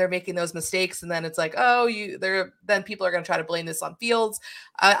 and they're making those mistakes, and then it's like, then people are going to try to blame this on Fields.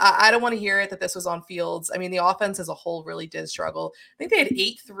 I don't want to hear it that this was on Fields. I mean, the offense as a whole really did struggle. I think they had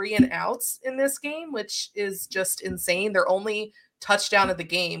 8 3-and-outs in this game, which is just insane. They're only touchdown of the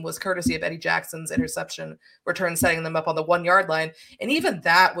game was courtesy of Eddie Jackson's interception return, setting them up on the 1 yard line. And even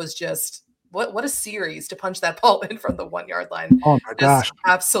that was just what a series to punch that ball in from the 1 yard line. Oh my gosh.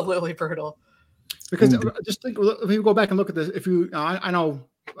 Absolutely brutal. Because just think, if you go back and look at this, if you, I know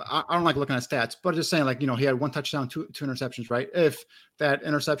I don't like looking at stats, but just saying, like, he had 1 touchdown, two interceptions, right? If that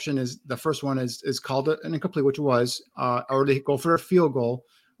interception is the first one is called an incomplete, which it was, or they go for a field goal.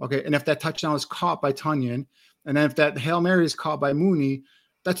 Okay. And if that touchdown is caught by Tonyan, and then if that Hail Mary is caught by Mooney,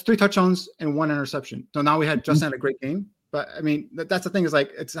 that's 3 touchdowns and 1 interception. So now we had Justin had a great game. But I mean, that's the thing, is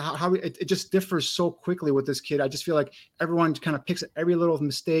like, it's how it just differs so quickly with this kid. I just feel like everyone kind of picks every little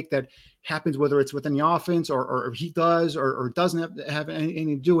mistake that happens, whether it's within the offense or he does or doesn't have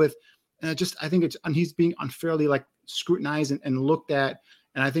anything to do with. And I think he's being unfairly like scrutinized and looked at.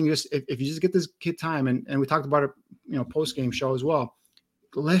 And I think just if you just get this kid time, and we talked about it, post game show as well,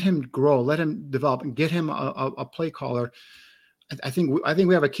 let him grow, let him develop, and get him a play caller. I think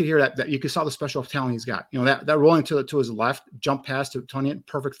we have a kid here that you can saw the special talent he's got. That rolling to his left, jump pass to Tonyan,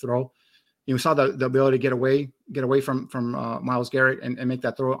 perfect throw. You saw the ability to get away from Myles Garrett and make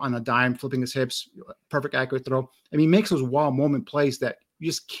that throw on a dime, flipping his hips, perfect accurate throw. I mean, he makes those wow moment plays that you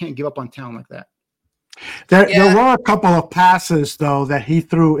just can't give up on talent like that. There were a couple of passes, though, that he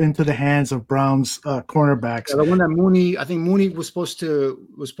threw into the hands of Brown's cornerbacks. Yeah, the one that Mooney was supposed to,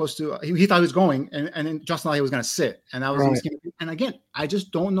 he thought he was going, and then Justin thought he was going to sit. And that was right. And again, I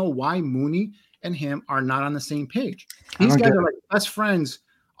just don't know why Mooney and him are not on the same page. These guys are like best friends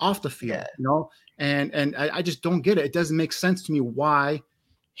off the field, and I just don't get it. It doesn't make sense to me why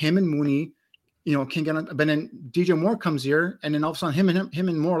him and Mooney, can get on. But then DJ Moore comes here, and then all of a sudden him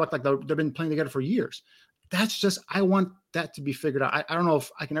and Moore look like they've been playing together for years. That's just, I want that to be figured out. I don't know if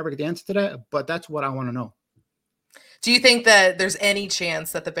I can ever get the answer to that, but that's what I want to know. Do you think that there's any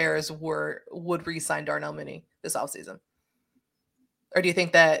chance that the Bears would re-sign Darnell Mooney this offseason? Or do you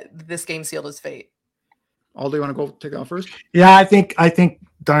think that this game sealed his fate? Aldo, you want to go take it out first? Yeah, I think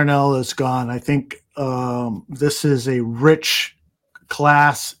Darnell is gone. I think this is a rich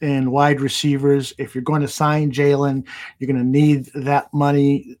class in wide receivers. If you're going to sign Jaylon, you're going to need that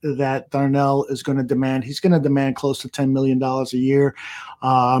money that Darnell is going to demand. He's going to demand close to $10 million a year,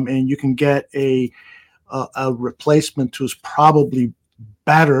 and you can get a replacement who's probably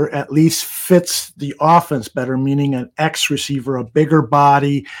better, at least fits the offense better, meaning an X receiver, a bigger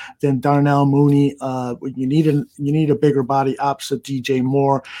body than Darnell Mooney. You need a bigger body opposite DJ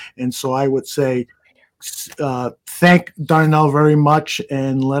Moore, and so I would say thank Darnell very much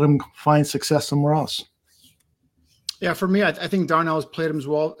and let him find success somewhere else. Yeah, for me, I think Darnell has played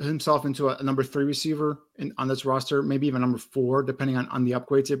himself into a number 3 receiver on this roster, maybe even number 4, depending on the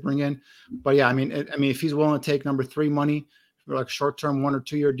upgrades they bring in. But yeah, I mean, if he's willing to take number 3 money for like short-term 1 or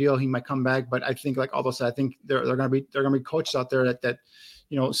 2 year deal, he might come back. But I think, like Aldo said, I think they're going to be coaches out there that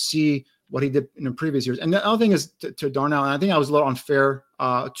see what he did in the previous years. And the other thing is to Darnell, and I think I was a little unfair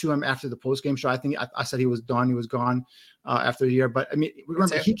to him after the post-game show. I think I said he was done. He was gone after the year. But I mean,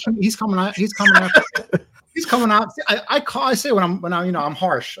 remember, he's coming out. He's coming out. He's coming out. I say when I'm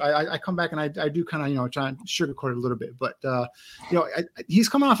harsh. I come back and I do kind of try and sugarcoat it a little bit. But he's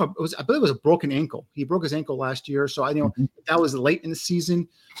coming off I believe it was a broken ankle. He broke his ankle last year, so I that was late in the season.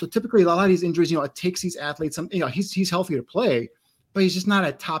 So typically a lot of these injuries, it takes these athletes. He's healthy to play, but he's just not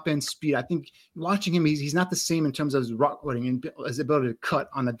at top end speed. I think watching him, he's not the same in terms of his route running and his ability to cut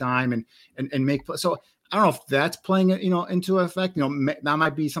on the dime and make play. So I don't know if that's playing into effect. That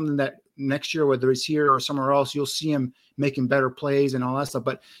might be something that next year, whether it's here or somewhere else, you'll see him making better plays and all that stuff.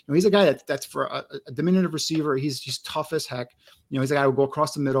 But he's a guy that's for a diminutive receiver. He's tough as heck. He's a guy who will go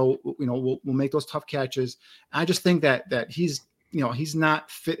across the middle. Will make those tough catches. I just think that he's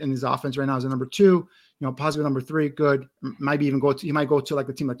not fit in his offense right now as a number 2. Possibly number 3, good. He might go to like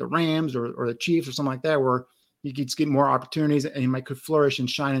the team like the Rams or the Chiefs or something like that, where he gets get more opportunities and he could flourish and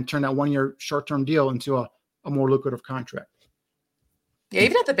shine and turn that 1 year short-term deal into a more lucrative contract. Yeah,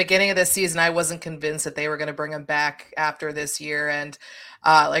 even at the beginning of this season, I wasn't convinced that they were going to bring him back after this year. And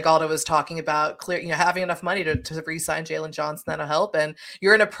like Aldo was talking about, having enough money to re-sign Jaylon Johnson, that'll help. And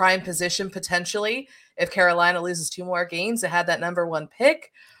you're in a prime position potentially if Carolina loses 2 more games to have that number 1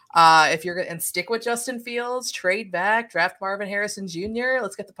 pick. If you're going to stick with Justin Fields, trade back, draft Marvin Harrison Jr.,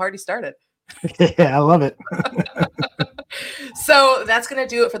 let's get the party started. Yeah, I love it. So that's going to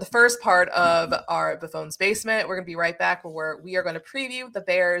do it for the first part of our Buffone's Basement. We're going to be right back where we are going to preview the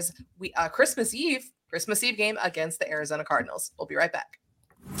Bears' Christmas Eve game against the Arizona Cardinals. We'll be right back.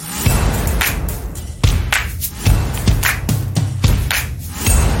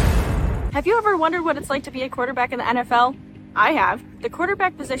 Have you ever wondered what it's like to be a quarterback in the NFL? I have. The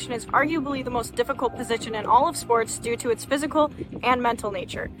quarterback position is arguably the most difficult position in all of sports due to its physical and mental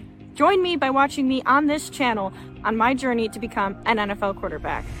nature. Join me by watching me on this channel on my journey to become an NFL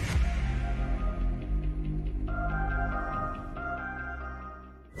quarterback.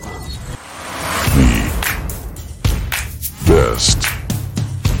 The best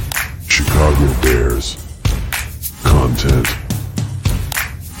Chicago Bears content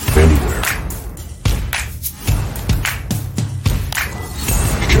anywhere.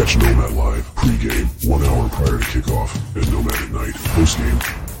 Catch Nomad live pregame 1 hour prior to kickoff and Nomad at night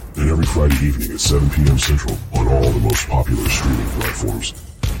postgame, and every Friday evening at 7 p.m. Central on all the most popular streaming platforms,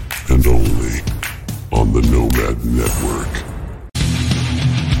 and only on the Nomad Network.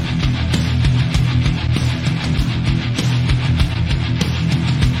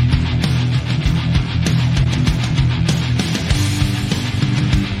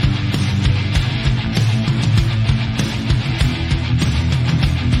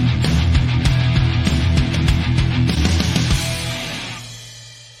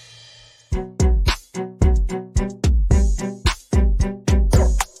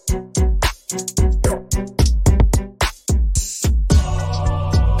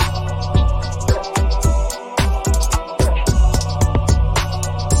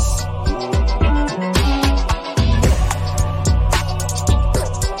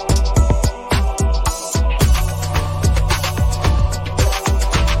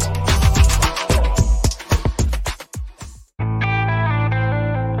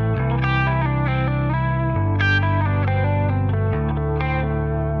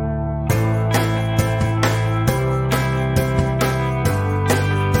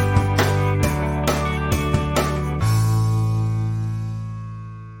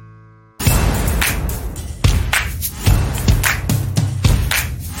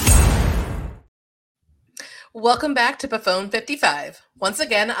 Welcome back to Buffone 55. Once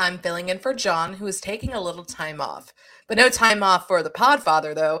again, I'm filling in for John, who is taking a little time off. But no time off for the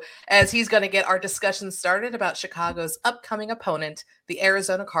Podfather, though, as he's going to get our discussion started about Chicago's upcoming opponent, the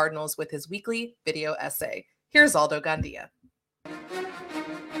Arizona Cardinals, with his weekly video essay. Here's Aldo Gandia.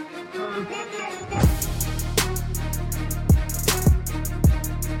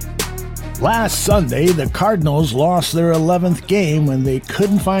 Last Sunday, the Cardinals lost their 11th game when they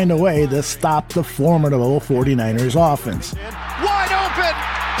couldn't find a way to stop the formidable 49ers offense. Wide open,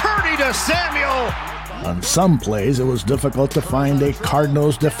 Purdy to Samuel. On some plays, it was difficult to find a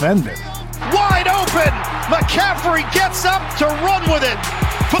Cardinals defender. Wide open, McCaffrey gets up to run with it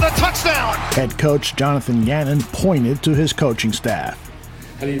for the touchdown. Head coach Jonathan Gannon pointed to his coaching staff.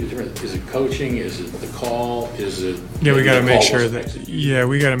 How do you determine? Is it coaching? Is it the call? Is it? Yeah, we got to make sure that. Yeah,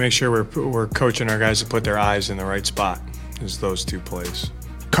 we got to make sure we're coaching our guys to put their eyes in the right spot. Is those two plays.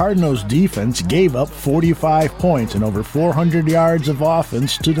 Cardinals defense gave up 45 points and over 400 yards of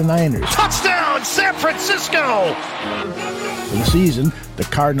offense to the Niners. Touchdown, San Francisco! For the season, the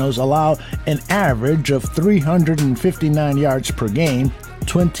Cardinals allow an average of 359 yards per game,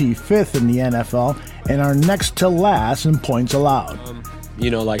 25th in the NFL, and are next to last in points allowed. You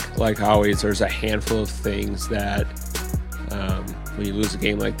know, like always, there's a handful of things that when you lose a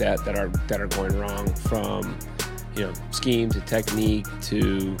game like that are going wrong, from scheme to technique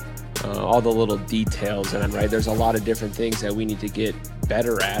to all the little details. And right, there's a lot of different things that we need to get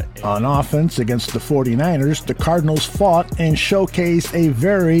better at. On offense against the 49ers, the Cardinals fought and showcased a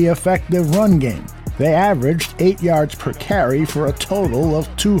very effective run game. They averaged 8 yards per carry for a total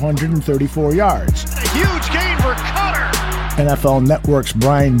of 234 yards. A huge gain for Cutter. NFL Network's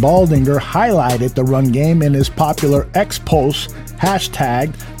Brian Baldinger highlighted the run game in his popular X post,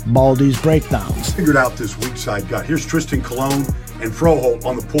 hashtag Baldy's Breakdowns. Figured out this weak side gut. Here's Tristan Colon and Froholt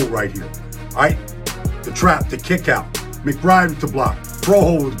on the pull right here. All right, the trap, the kick out. McBride with the block.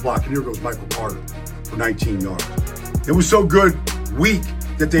 Froholt with the block, and here goes Michael Carter for 19 yards. It was so good, weak,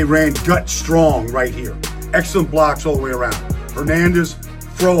 that they ran gut strong right here. Excellent blocks all the way around. Hernandez,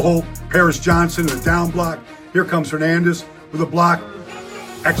 Froholt, Paris Johnson in a down block. Here comes Hernandez with a block.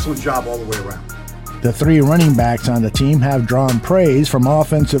 Excellent job all the way around. The three running backs on the team have drawn praise from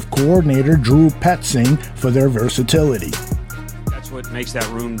offensive coordinator Drew Petzing for their versatility. That's what makes that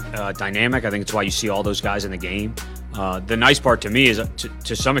room dynamic. I think it's why you see all those guys in the game. The nice part to me is,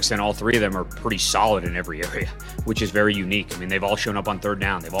 to some extent, all three of them are pretty solid in every area, which is very unique. I mean, they've all shown up on third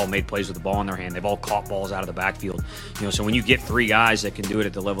down. They've all made plays with the ball in their hand. They've all caught balls out of the backfield. So when you get three guys that can do it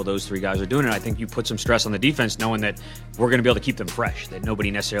at the level those three guys are doing it, I think you put some stress on the defense, knowing that we're going to be able to keep them fresh, that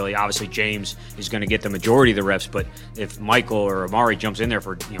nobody necessarily, obviously James is going to get the majority of the reps, but if Michael or Amari jumps in there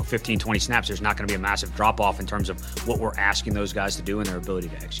for 15, 20 snaps, there's not going to be a massive drop-off in terms of what we're asking those guys to do and their ability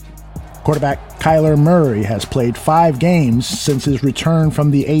to execute. Quarterback Kyler Murray has played 5 games since his return from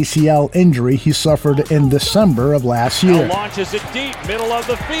the ACL injury he suffered in December of last year. Now launches it deep, middle of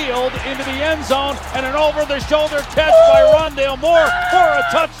the field, into the end zone, and an over-the-shoulder catch by Rondale Moore for a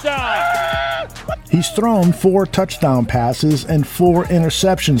touchdown. He's thrown 4 touchdown passes and 4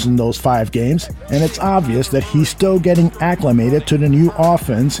 interceptions in those 5 games, and it's obvious that he's still getting acclimated to the new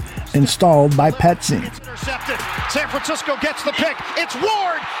offense installed by Petsy. Intercepted. San Francisco gets the pick. It's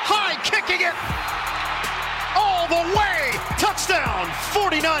Ward, high kicking it all the way. Touchdown,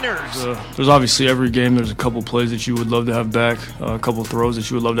 49ers. There's obviously every game there's a couple plays that you would love to have back, a couple throws that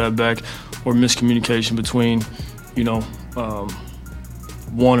you would love to have back, or miscommunication between,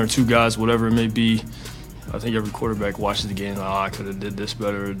 one or two guys, whatever it may be. I think every quarterback watches the game, I could have did this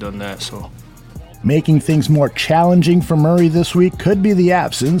better or done that. So, making things more challenging for Murray this week could be the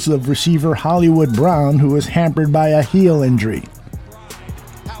absence of receiver Hollywood Brown, who is hampered by a heel injury.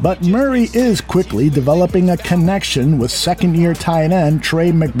 But Murray is quickly developing a connection with second-year tight end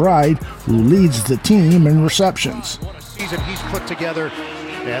Trey McBride, who leads the team in receptions. What a season he's put together,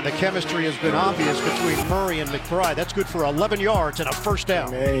 and the chemistry has been obvious between Murray and McBride. That's good for 11 yards and a first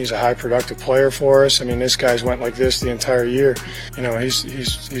down. Man, he's a high productive player for us. I mean, this guy's went like this the entire year.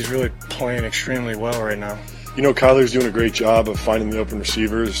 He's really playing extremely well right now. Kyler's doing a great job of finding the open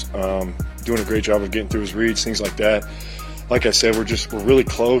receivers, doing a great job of getting through his reads, things like that. Like I said, we're really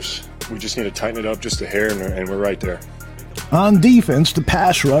close. We just need to tighten it up just a hair, and we're right there. On defense, the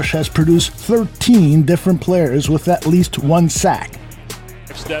pass rush has produced 13 different players with at least 1 sack.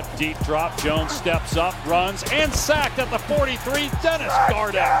 Step deep drop, Jones steps up, runs, and sacked at the 43, Dennis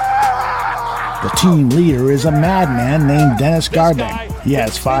Garden. The team leader is a madman named Dennis Garden. He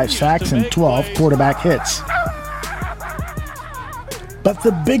has 5 sacks and 12 quarterback hits. But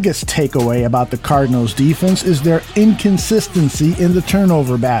the biggest takeaway about the Cardinals' defense is their inconsistency in the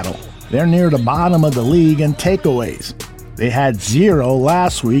turnover battle. They're near the bottom of the league in takeaways. They had 0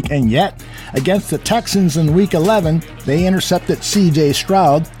 last week, and yet, against the Texans in Week 11, they intercepted C.J.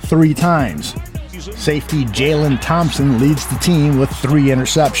 Stroud 3 times. Safety Jalen Thompson leads the team with 3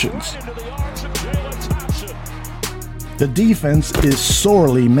 interceptions. The defense is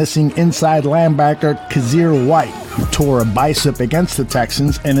sorely missing inside linebacker Kazir White, who tore a bicep against the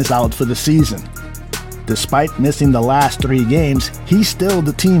Texans and is out for the season. Despite missing the last 3 games, he's still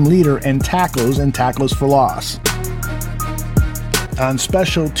the team leader in tackles and tackles for loss. On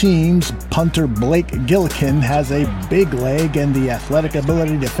special teams, punter Blake Gillikin has a big leg and the athletic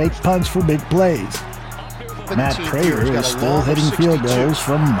ability to fake punts for big plays. Matt Prater is still hitting field goals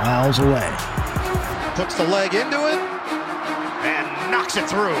from miles away. Puts the leg into it and knocks it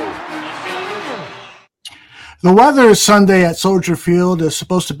through. The weather Sunday at Soldier Field is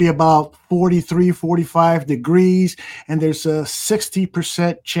supposed to be about 43, 45 degrees, and there's a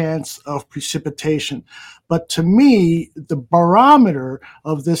 60% chance of precipitation. But to me, the barometer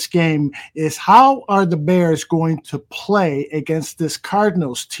of this game is how are the Bears going to play against this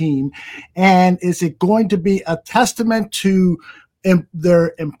Cardinals team? And is it going to be a testament to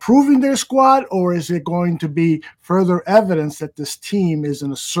they're improving their squad, or is it going to be further evidence that this team is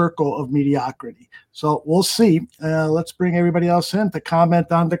in a circle of mediocrity? So we'll see. Let's bring everybody else in to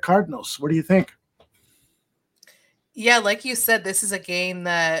comment on the Cardinals. What do you think? Yeah, like you said, this is a game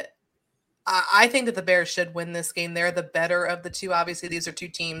that I think that the Bears should win this game. They're the better of the two. Obviously, these are 2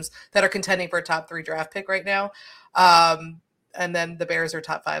 teams that are contending for a top 3 draft pick right now. And then the Bears are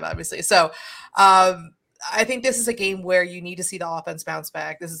top 5, obviously. So I think this is a game where you need to see the offense bounce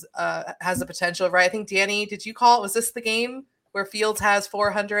back. This is has the potential, right? I think, Danny, did you call it? Was this the game where Fields has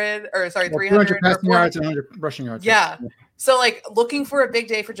 300 passing yards and 100 rushing yards? Yeah. So, looking for a big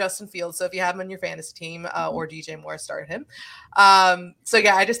day for Justin Fields. So if you have him on your fantasy team or DJ Moore, start him. I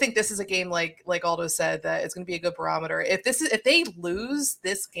just think this is a game like Aldo said, that it's going to be a good barometer. If they lose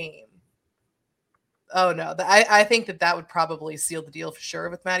this game, oh no, I think that would probably seal the deal for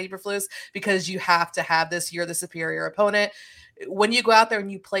sure with Matt Eberflus, because you have to have this. You're the superior opponent. When you go out there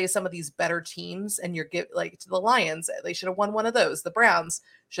and you play some of these better teams, and you're to the Lions, they should have won one of those. The Browns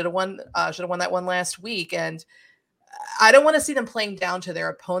should have won that one last week, and I don't want to see them playing down to their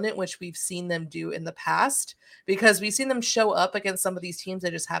opponent, which we've seen them do in the past, because we've seen them show up against some of these teams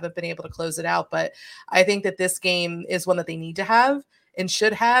that just haven't been able to close it out. But I think that this game is one that they need to have and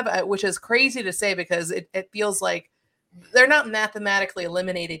should have, which is crazy to say, because it feels like they're not mathematically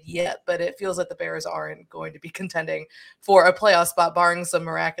eliminated yet, but it feels like the Bears aren't going to be contending for a playoff spot, barring some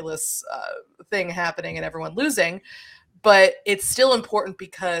miraculous thing happening and everyone losing. But it's still important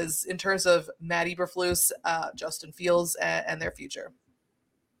because in terms of Matt Eberflus, Justin Fields, and their future.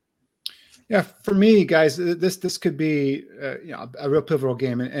 Yeah, for me, guys, this could be a real pivotal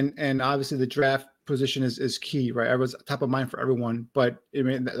game, and obviously the draft position is key, right? It was top of mind for everyone. But I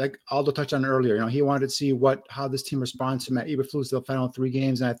mean, like Aldo touched on earlier, he wanted to see how this team responds to Matt Eberflus the final 3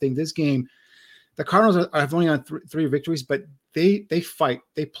 games, and I think this game, the Cardinals have only on 3 victories, but they fight,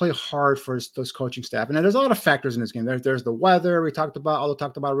 they play hard for those coaching staff, and there's a lot of factors in this game. There's the weather we talked about, Aldo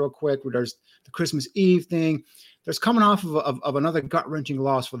talked about real quick. There's the Christmas Eve thing. There's coming off of another gut-wrenching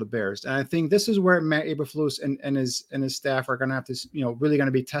loss for the Bears. And I think this is where Matt Eberflus and his staff are going to have to, really going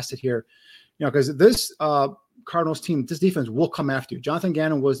to be tested here, because this Cardinals team, this defense will come after you. Jonathan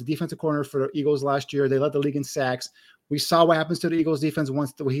Gannon was the defensive coordinator for the Eagles last year. They led the league in sacks. We saw what happens to the Eagles defense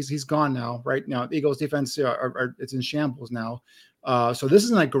once he's gone now, right? Now, the Eagles defense it's in shambles now. So this is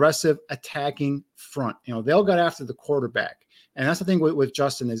an aggressive attacking front. They'll get after the quarterback. And that's the thing with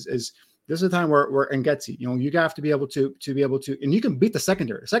Justin is this is a time where and Getsy, you have to be able to and you can beat the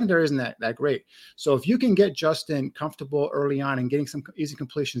secondary. The secondary isn't that great. So if you can get Justin comfortable early on and getting some easy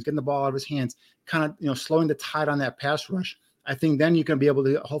completions, getting the ball out of his hands, kind of, slowing the tide on that pass rush, I think then you can be able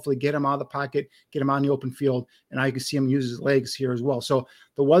to hopefully get him out of the pocket, get him out in the open field, and now you can see him use his legs here as well. So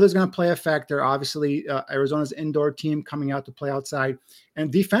the weather's going to play a factor. Obviously, Arizona's indoor team coming out to play outside.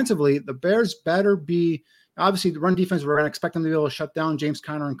 And defensively, the Bears better be – obviously, the run defense, we're going to expect them to be able to shut down James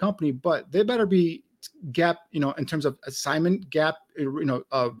Conner and company, but they better be gap, in terms of assignment gap,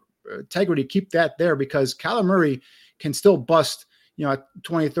 integrity, keep that there, because Kyler Murray can still bust, at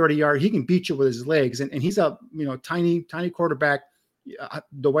 20, 30 yards. He can beat you with his legs. And he's a, tiny quarterback.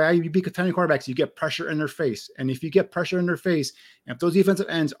 The way you beat tiny quarterbacks, you get pressure in their face. And if you get pressure in their face, and if those defensive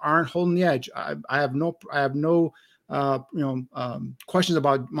ends aren't holding the edge, I have no questions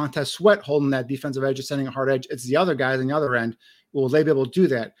about Montez Sweat holding that defensive edge and sending a hard edge. It's the other guys on the other end. Will they be able to do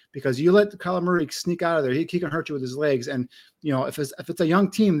that? Because you let Kyler Murray sneak out of there, he can hurt you with his legs. And if it's a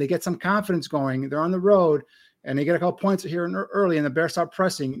young team, they get some confidence going. They're on the road and they get a couple points here early, and the Bears start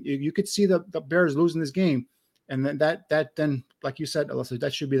pressing. You could see the Bears losing this game, and then that like you said, Alyssa,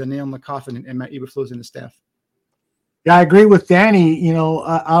 that should be the nail in the coffin in Matt Eberflus and the staff. Yeah, I agree with Danny.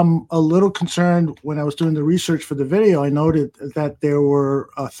 I'm a little concerned when I was doing the research for the video. I noted that there were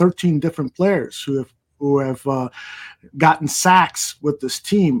 13 different players who have gotten sacks with this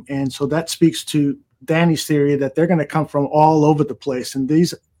team. And so that speaks to Danny's theory that they're going to come from all over the place. And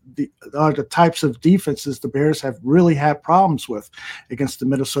these are the types of defenses the Bears have really had problems with against the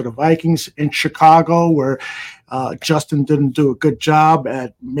Minnesota Vikings, in Chicago, where Justin didn't do a good job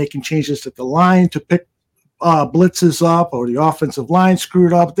at making changes at the line to pick blitzes up, or the offensive line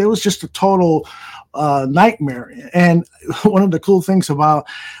screwed up. There was just a total nightmare. And one of the cool things about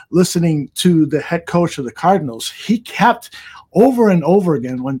listening to the head coach of the Cardinals, he kept over and over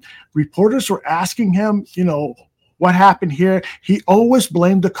again, when reporters were asking him, what happened here, he always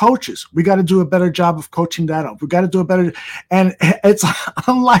blamed the coaches. We got to do a better job of coaching that up. We got to do a better, and it's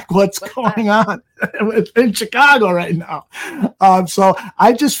unlike what's going on in Chicago right now. So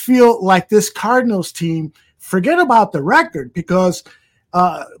I just feel like this Cardinals team, forget about the record, because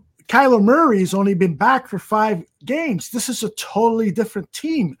Kyler Murray's only been back for 5 games. This is a totally different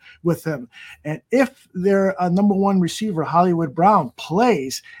team with him. And if their number 1 receiver, Hollywood Brown,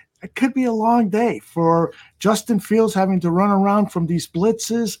 plays, it could be a long day for Justin Fields having to run around from these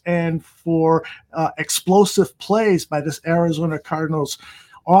blitzes and for explosive plays by this Arizona Cardinals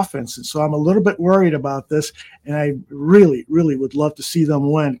offense. And so I'm a little bit worried about this, and I really, really would love to see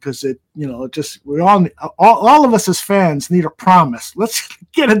them win, because we all of us as fans need a promise. Let's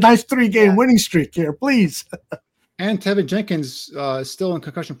get a nice 3-game winning streak here, please. And Tevin Jenkins is still in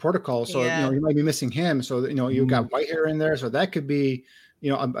concussion protocol, so you might be missing him. So you've got Whitehair in there, so that could be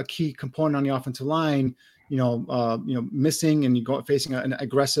a key component on the offensive line. Missing, and you go facing an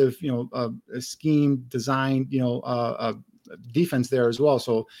aggressive, scheme design, defense there as well.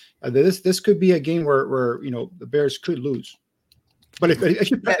 So this could be a game where the Bears could lose. But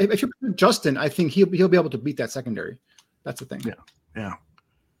if you put Justin, I think he'll be able to beat that secondary. That's the thing.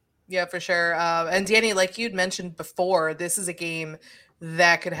 Yeah, for sure. And Danny, like you'd mentioned before, this is a game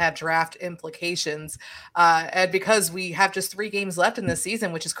that could have draft implications. And because we have just 3 games left in this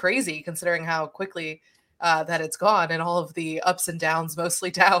season, which is crazy considering how quickly that it's gone and all of the ups and downs,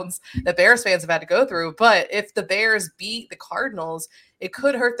 mostly downs, that Bears fans have had to go through. But if the Bears beat the Cardinals, it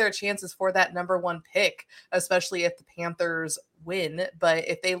could hurt their chances for that number 1 pick, especially if the Panthers win. But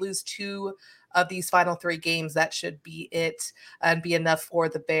if they lose 2 of these final 3 games, that should be it and be enough for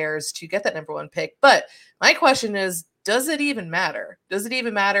the Bears to get that number 1 pick. But my question is, does it even matter? Does it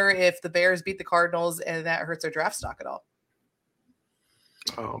even matter if the Bears beat the Cardinals and that hurts their draft stock at all?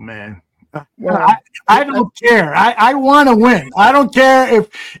 Oh, man. Well, I don't care. I want to win. I don't care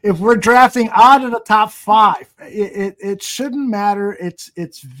if we're drafting out of the top 5. It shouldn't matter.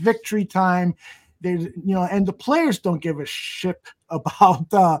 It's victory time. There's, and the players don't give a shit about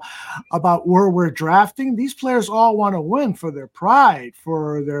where we're drafting. These players all want to win for their pride,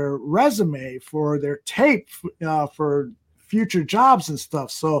 for their resume, for their tape, for future jobs and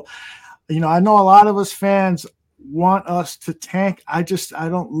stuff. So, I know a lot of us fans want us to tank. I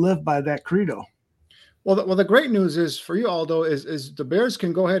don't live by that credo. Well, the great news is for you, Aldo, is the Bears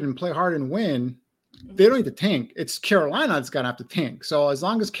can go ahead and play hard and win. They don't need to tank. It's Carolina that's going to have to tank. So as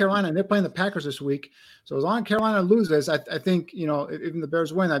long as Carolina, and they're playing the Packers this week, so as long as Carolina loses, I think, even the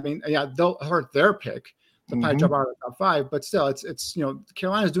Bears win, I mean, yeah, they'll hurt their pick to probably jump out of the top 5. But still, it's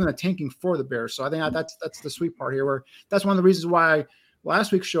Carolina's doing a tanking for the Bears. So I think that's the sweet part here, where that's one of the reasons why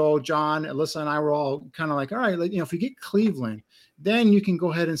last week's show, John, Alyssa, and I were all kind of like, all right, if you get Cleveland, then you can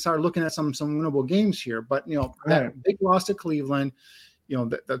go ahead and start looking at some winnable games here. But, that big loss to Cleveland, we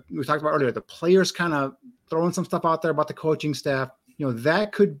talked about earlier, the players kind of throwing some stuff out there about the coaching staff,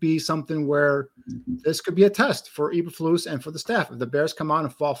 that could be something where this could be a test for Eberflus and for the staff. If the Bears come out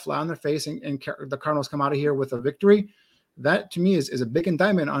and fall flat on their face and the Cardinals come out of here with a victory, that to me is a big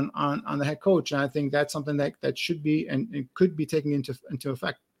indictment on the head coach. And I think that's something that should be and could be taken into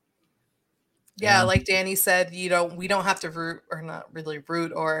effect. Yeah, like Danny said, we don't have to root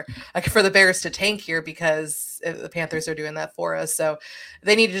or like for the Bears to tank here, because the Panthers are doing that for us. So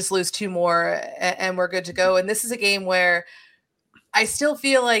they need to just lose 2 more and we're good to go. And this is a game where I still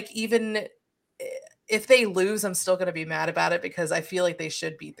feel like even if they lose, I'm still going to be mad about it, because I feel like they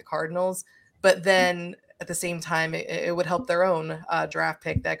should beat the Cardinals. But then at the same time, it would help their own draft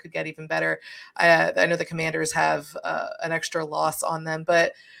pick that could get even better. I know the Commanders have an extra loss on them,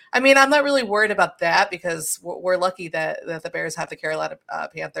 but I mean, I'm not really worried about that, because we're lucky that the Bears have the Carolina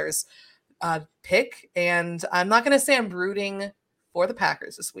Panthers pick. And I'm not going to say I'm rooting for the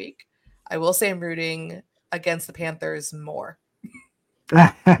Packers this week. I will say I'm rooting against the Panthers more.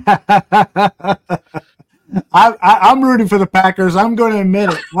 I'm rooting for the Packers. I'm going to admit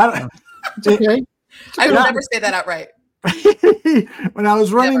it. It's okay. I would never say that outright. When I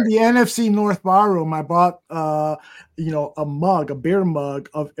was running the NFC North bar room, I bought a beer mug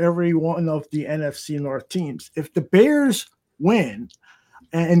of every one of the NFC North teams. If the Bears win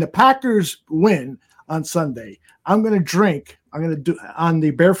and the Packers win on Sunday, I'm going to drink. I'm going to do on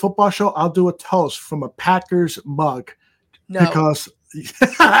the Bear Football Show. I'll do a toast from a Packers mug because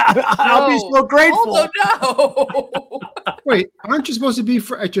I'll be so grateful. Oh, no. Wait, aren't you supposed to be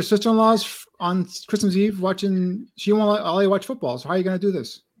at your sister-in-law's on Christmas Eve watching? She won't let you watch football. So how are you going to do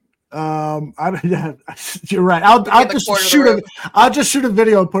this? You're right. I'll just shoot a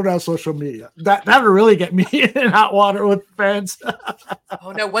video and put it on social media. That'll really get me in hot water with fans.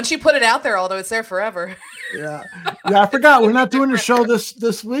 Oh no! Once you put it out there, although it's there forever. Yeah. I forgot we're not doing the show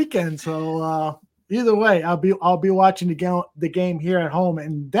this weekend, so. Either way, I'll be watching the game here at home,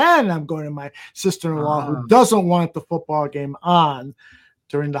 and then I'm going to my sister-in-law who doesn't want the football game on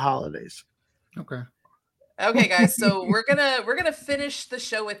during the holidays. Okay, guys. So we're gonna finish the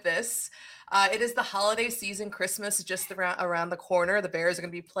show with this. It is the holiday season. Christmas is just around the corner. The Bears are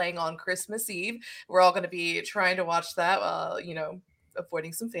going to be playing on Christmas Eve. We're all going to be trying to watch that.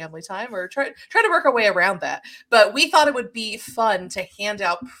 Avoiding some family time or try to work our way around that. But we thought it would be fun to hand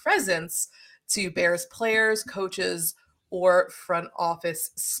out presents to Bears players, coaches, or front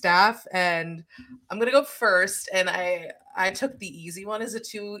office staff. And I'm going to go first. And I took the easy one. Is it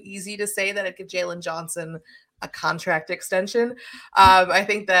too easy to say that I'd give Jaylon Johnson a contract extension? I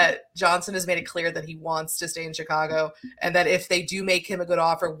think that Johnson has made it clear that he wants to stay in Chicago, and that if they do make him a good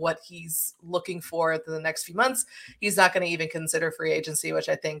offer, what he's looking for in the next few months, he's not going to even consider free agency, which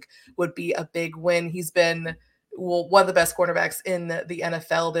I think would be a big win. He's been one of the best cornerbacks in the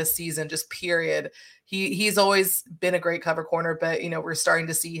NFL this season, just period. He's always been a great cover corner, but we're starting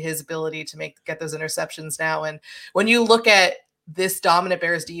to see his ability to get those interceptions now. And when you look at this dominant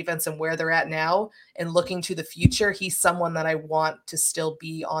Bears defense and where they're at now and looking to the future, he's someone that I want to still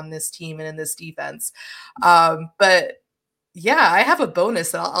be on this team and in this defense. But yeah, I have a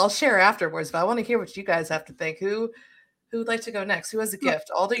bonus that I'll share afterwards, but I want to hear what you guys have to think. Who would like to go next? Who has a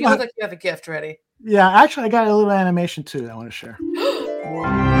gift? Aldo, you look like you have a gift ready. Yeah, actually, I got a little animation too that I want to share.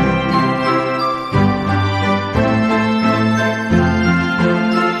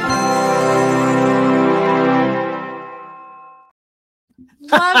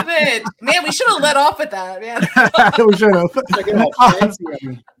 Love it, man. We should have let off with that, man. We should have.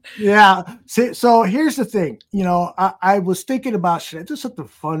 Yeah. See, so here's the thing. I was thinking about, should I do something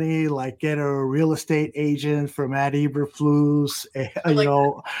funny, like get a real estate agent for Matt Eberflus,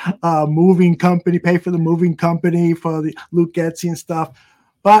 moving company, pay for the moving company for the Luke Getzey and stuff.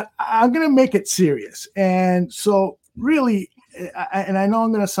 But I'm going to make it serious. And so really, and I know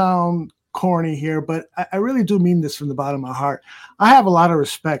I'm going to sound corny here, but I really do mean this from the bottom of my heart. I have a lot of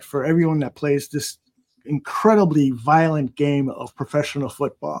respect for everyone that plays this incredibly violent game of professional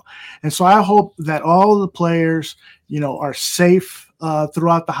football. And so I hope that all the players, are safe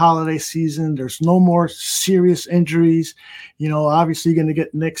throughout the holiday season. There's no more serious injuries. Obviously you're going to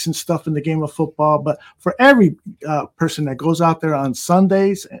get nicks and stuff in the game of football, but for every person that goes out there on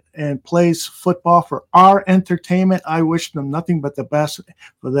Sundays and plays football for our entertainment, I wish them nothing but the best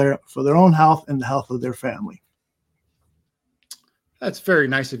for their own health and the health of their family. That's very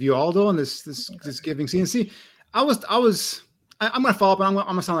nice of you, Aldo, on this giving season. See, I'm going to follow up, and I'm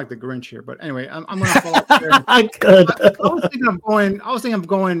going to sound like the Grinch here, but anyway, I'm going to follow up there. I was thinking of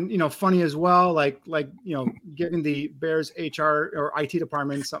going, funny as well, like giving the Bears HR or IT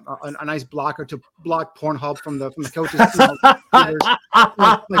department a nice blocker to block Pornhub from the coaches, like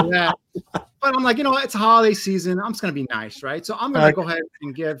that. But I'm like, it's a holiday season. I'm just going to be nice, right? So I'm going to go ahead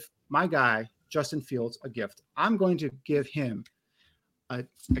and give my guy Justin Fields a gift. I'm going to give him a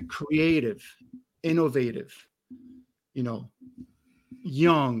creative, innovative,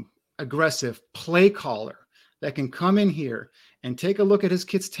 young, aggressive play caller that can come in here and take a look at his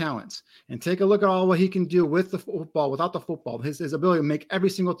kid's talents and take a look at all what he can do with the football, without the football, his ability to make every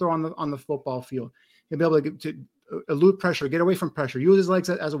single throw on the football field. He'll be able to elude pressure, get away from pressure, use his legs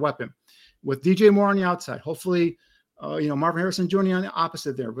as a weapon. With DJ Moore on the outside, hopefully, Marvin Harrison Jr. on the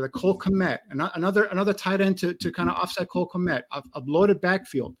opposite there with a Cole Kmet, another tight end to kind of offset Cole Kmet, a loaded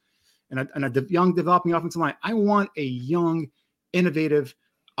backfield, and a young developing offensive line. I want a young, innovative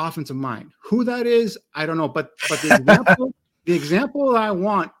offensive mind. Who that is, I don't know. But the example that I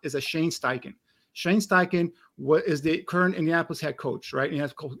want is a Shane Steichen. Shane Steichen is the current Indianapolis head coach, right?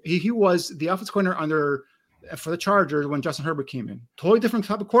 He was the offensive coordinator for the Chargers when Justin Herbert came in. Totally different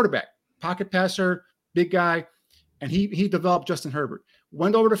type of quarterback, pocket passer, big guy. And he developed Justin Herbert.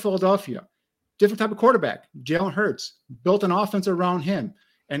 Went over to Philadelphia, different type of quarterback. Jalen Hurts built an offense around him,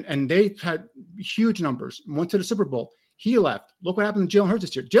 and they had huge numbers. Went to the Super Bowl. He left. Look what happened to Jalen Hurts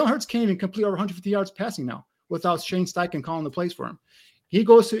this year. Jalen Hurts can't even complete over 150 yards passing now without Shane Steichen calling the plays for him. He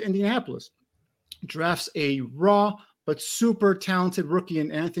goes to Indianapolis, drafts a raw but super talented rookie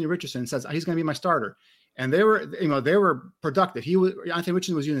in Anthony Richardson. Says he's going to be my starter. And they were productive. Anthony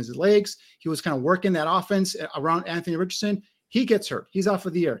Richardson was using his legs. He was kind of working that offense around Anthony Richardson. He gets hurt. He's out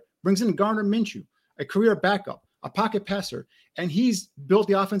for the year. Brings in Gardner Minshew, a career backup, a pocket passer, and he's built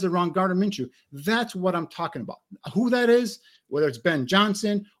the offense around Gardner Minshew. That's what I'm talking about. Who that is, whether it's Ben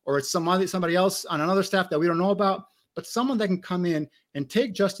Johnson or it's somebody else on another staff that we don't know about, but someone that can come in and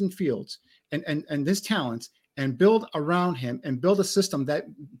take Justin Fields and his talents and build around him and build a system that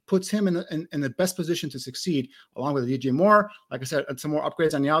puts him in the best position to succeed, along with DJ Moore. Like I said, some more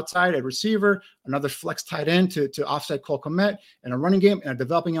upgrades on the outside, a receiver, another flex tight end to offset Cole Kmet, and a running game and a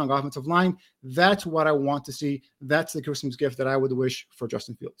developing young offensive line. That's what I want to see. That's the Christmas gift that I would wish for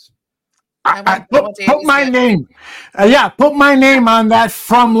Justin Fields. Put my name. Put my name on that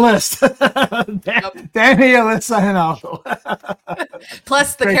from list. Danny, Alyssa, and Aldo.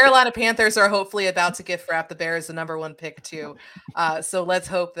 Plus, the Carolina Panthers are hopefully about to gift wrap the Bears the number 1 pick too. So let's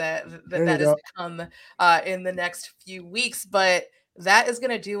hope that is to come in the next few weeks. But that is going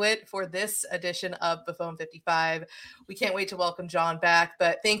to do it for this edition of Buffone 55. We can't wait to welcome John back.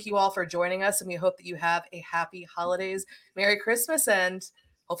 But thank you all for joining us, and we hope that you have a happy holidays, Merry Christmas, and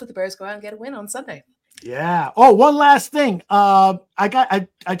hopefully the Bears go out and get a win on Sunday. Yeah. Oh, one last thing. I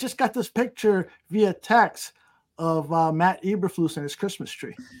just got this picture via text of Matt Eberflus and his Christmas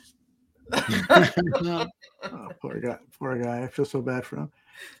tree. Oh, poor guy. I feel so bad for him.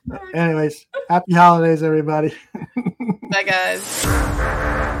 Anyways, happy holidays, everybody. Bye,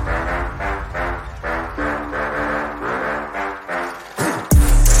 guys.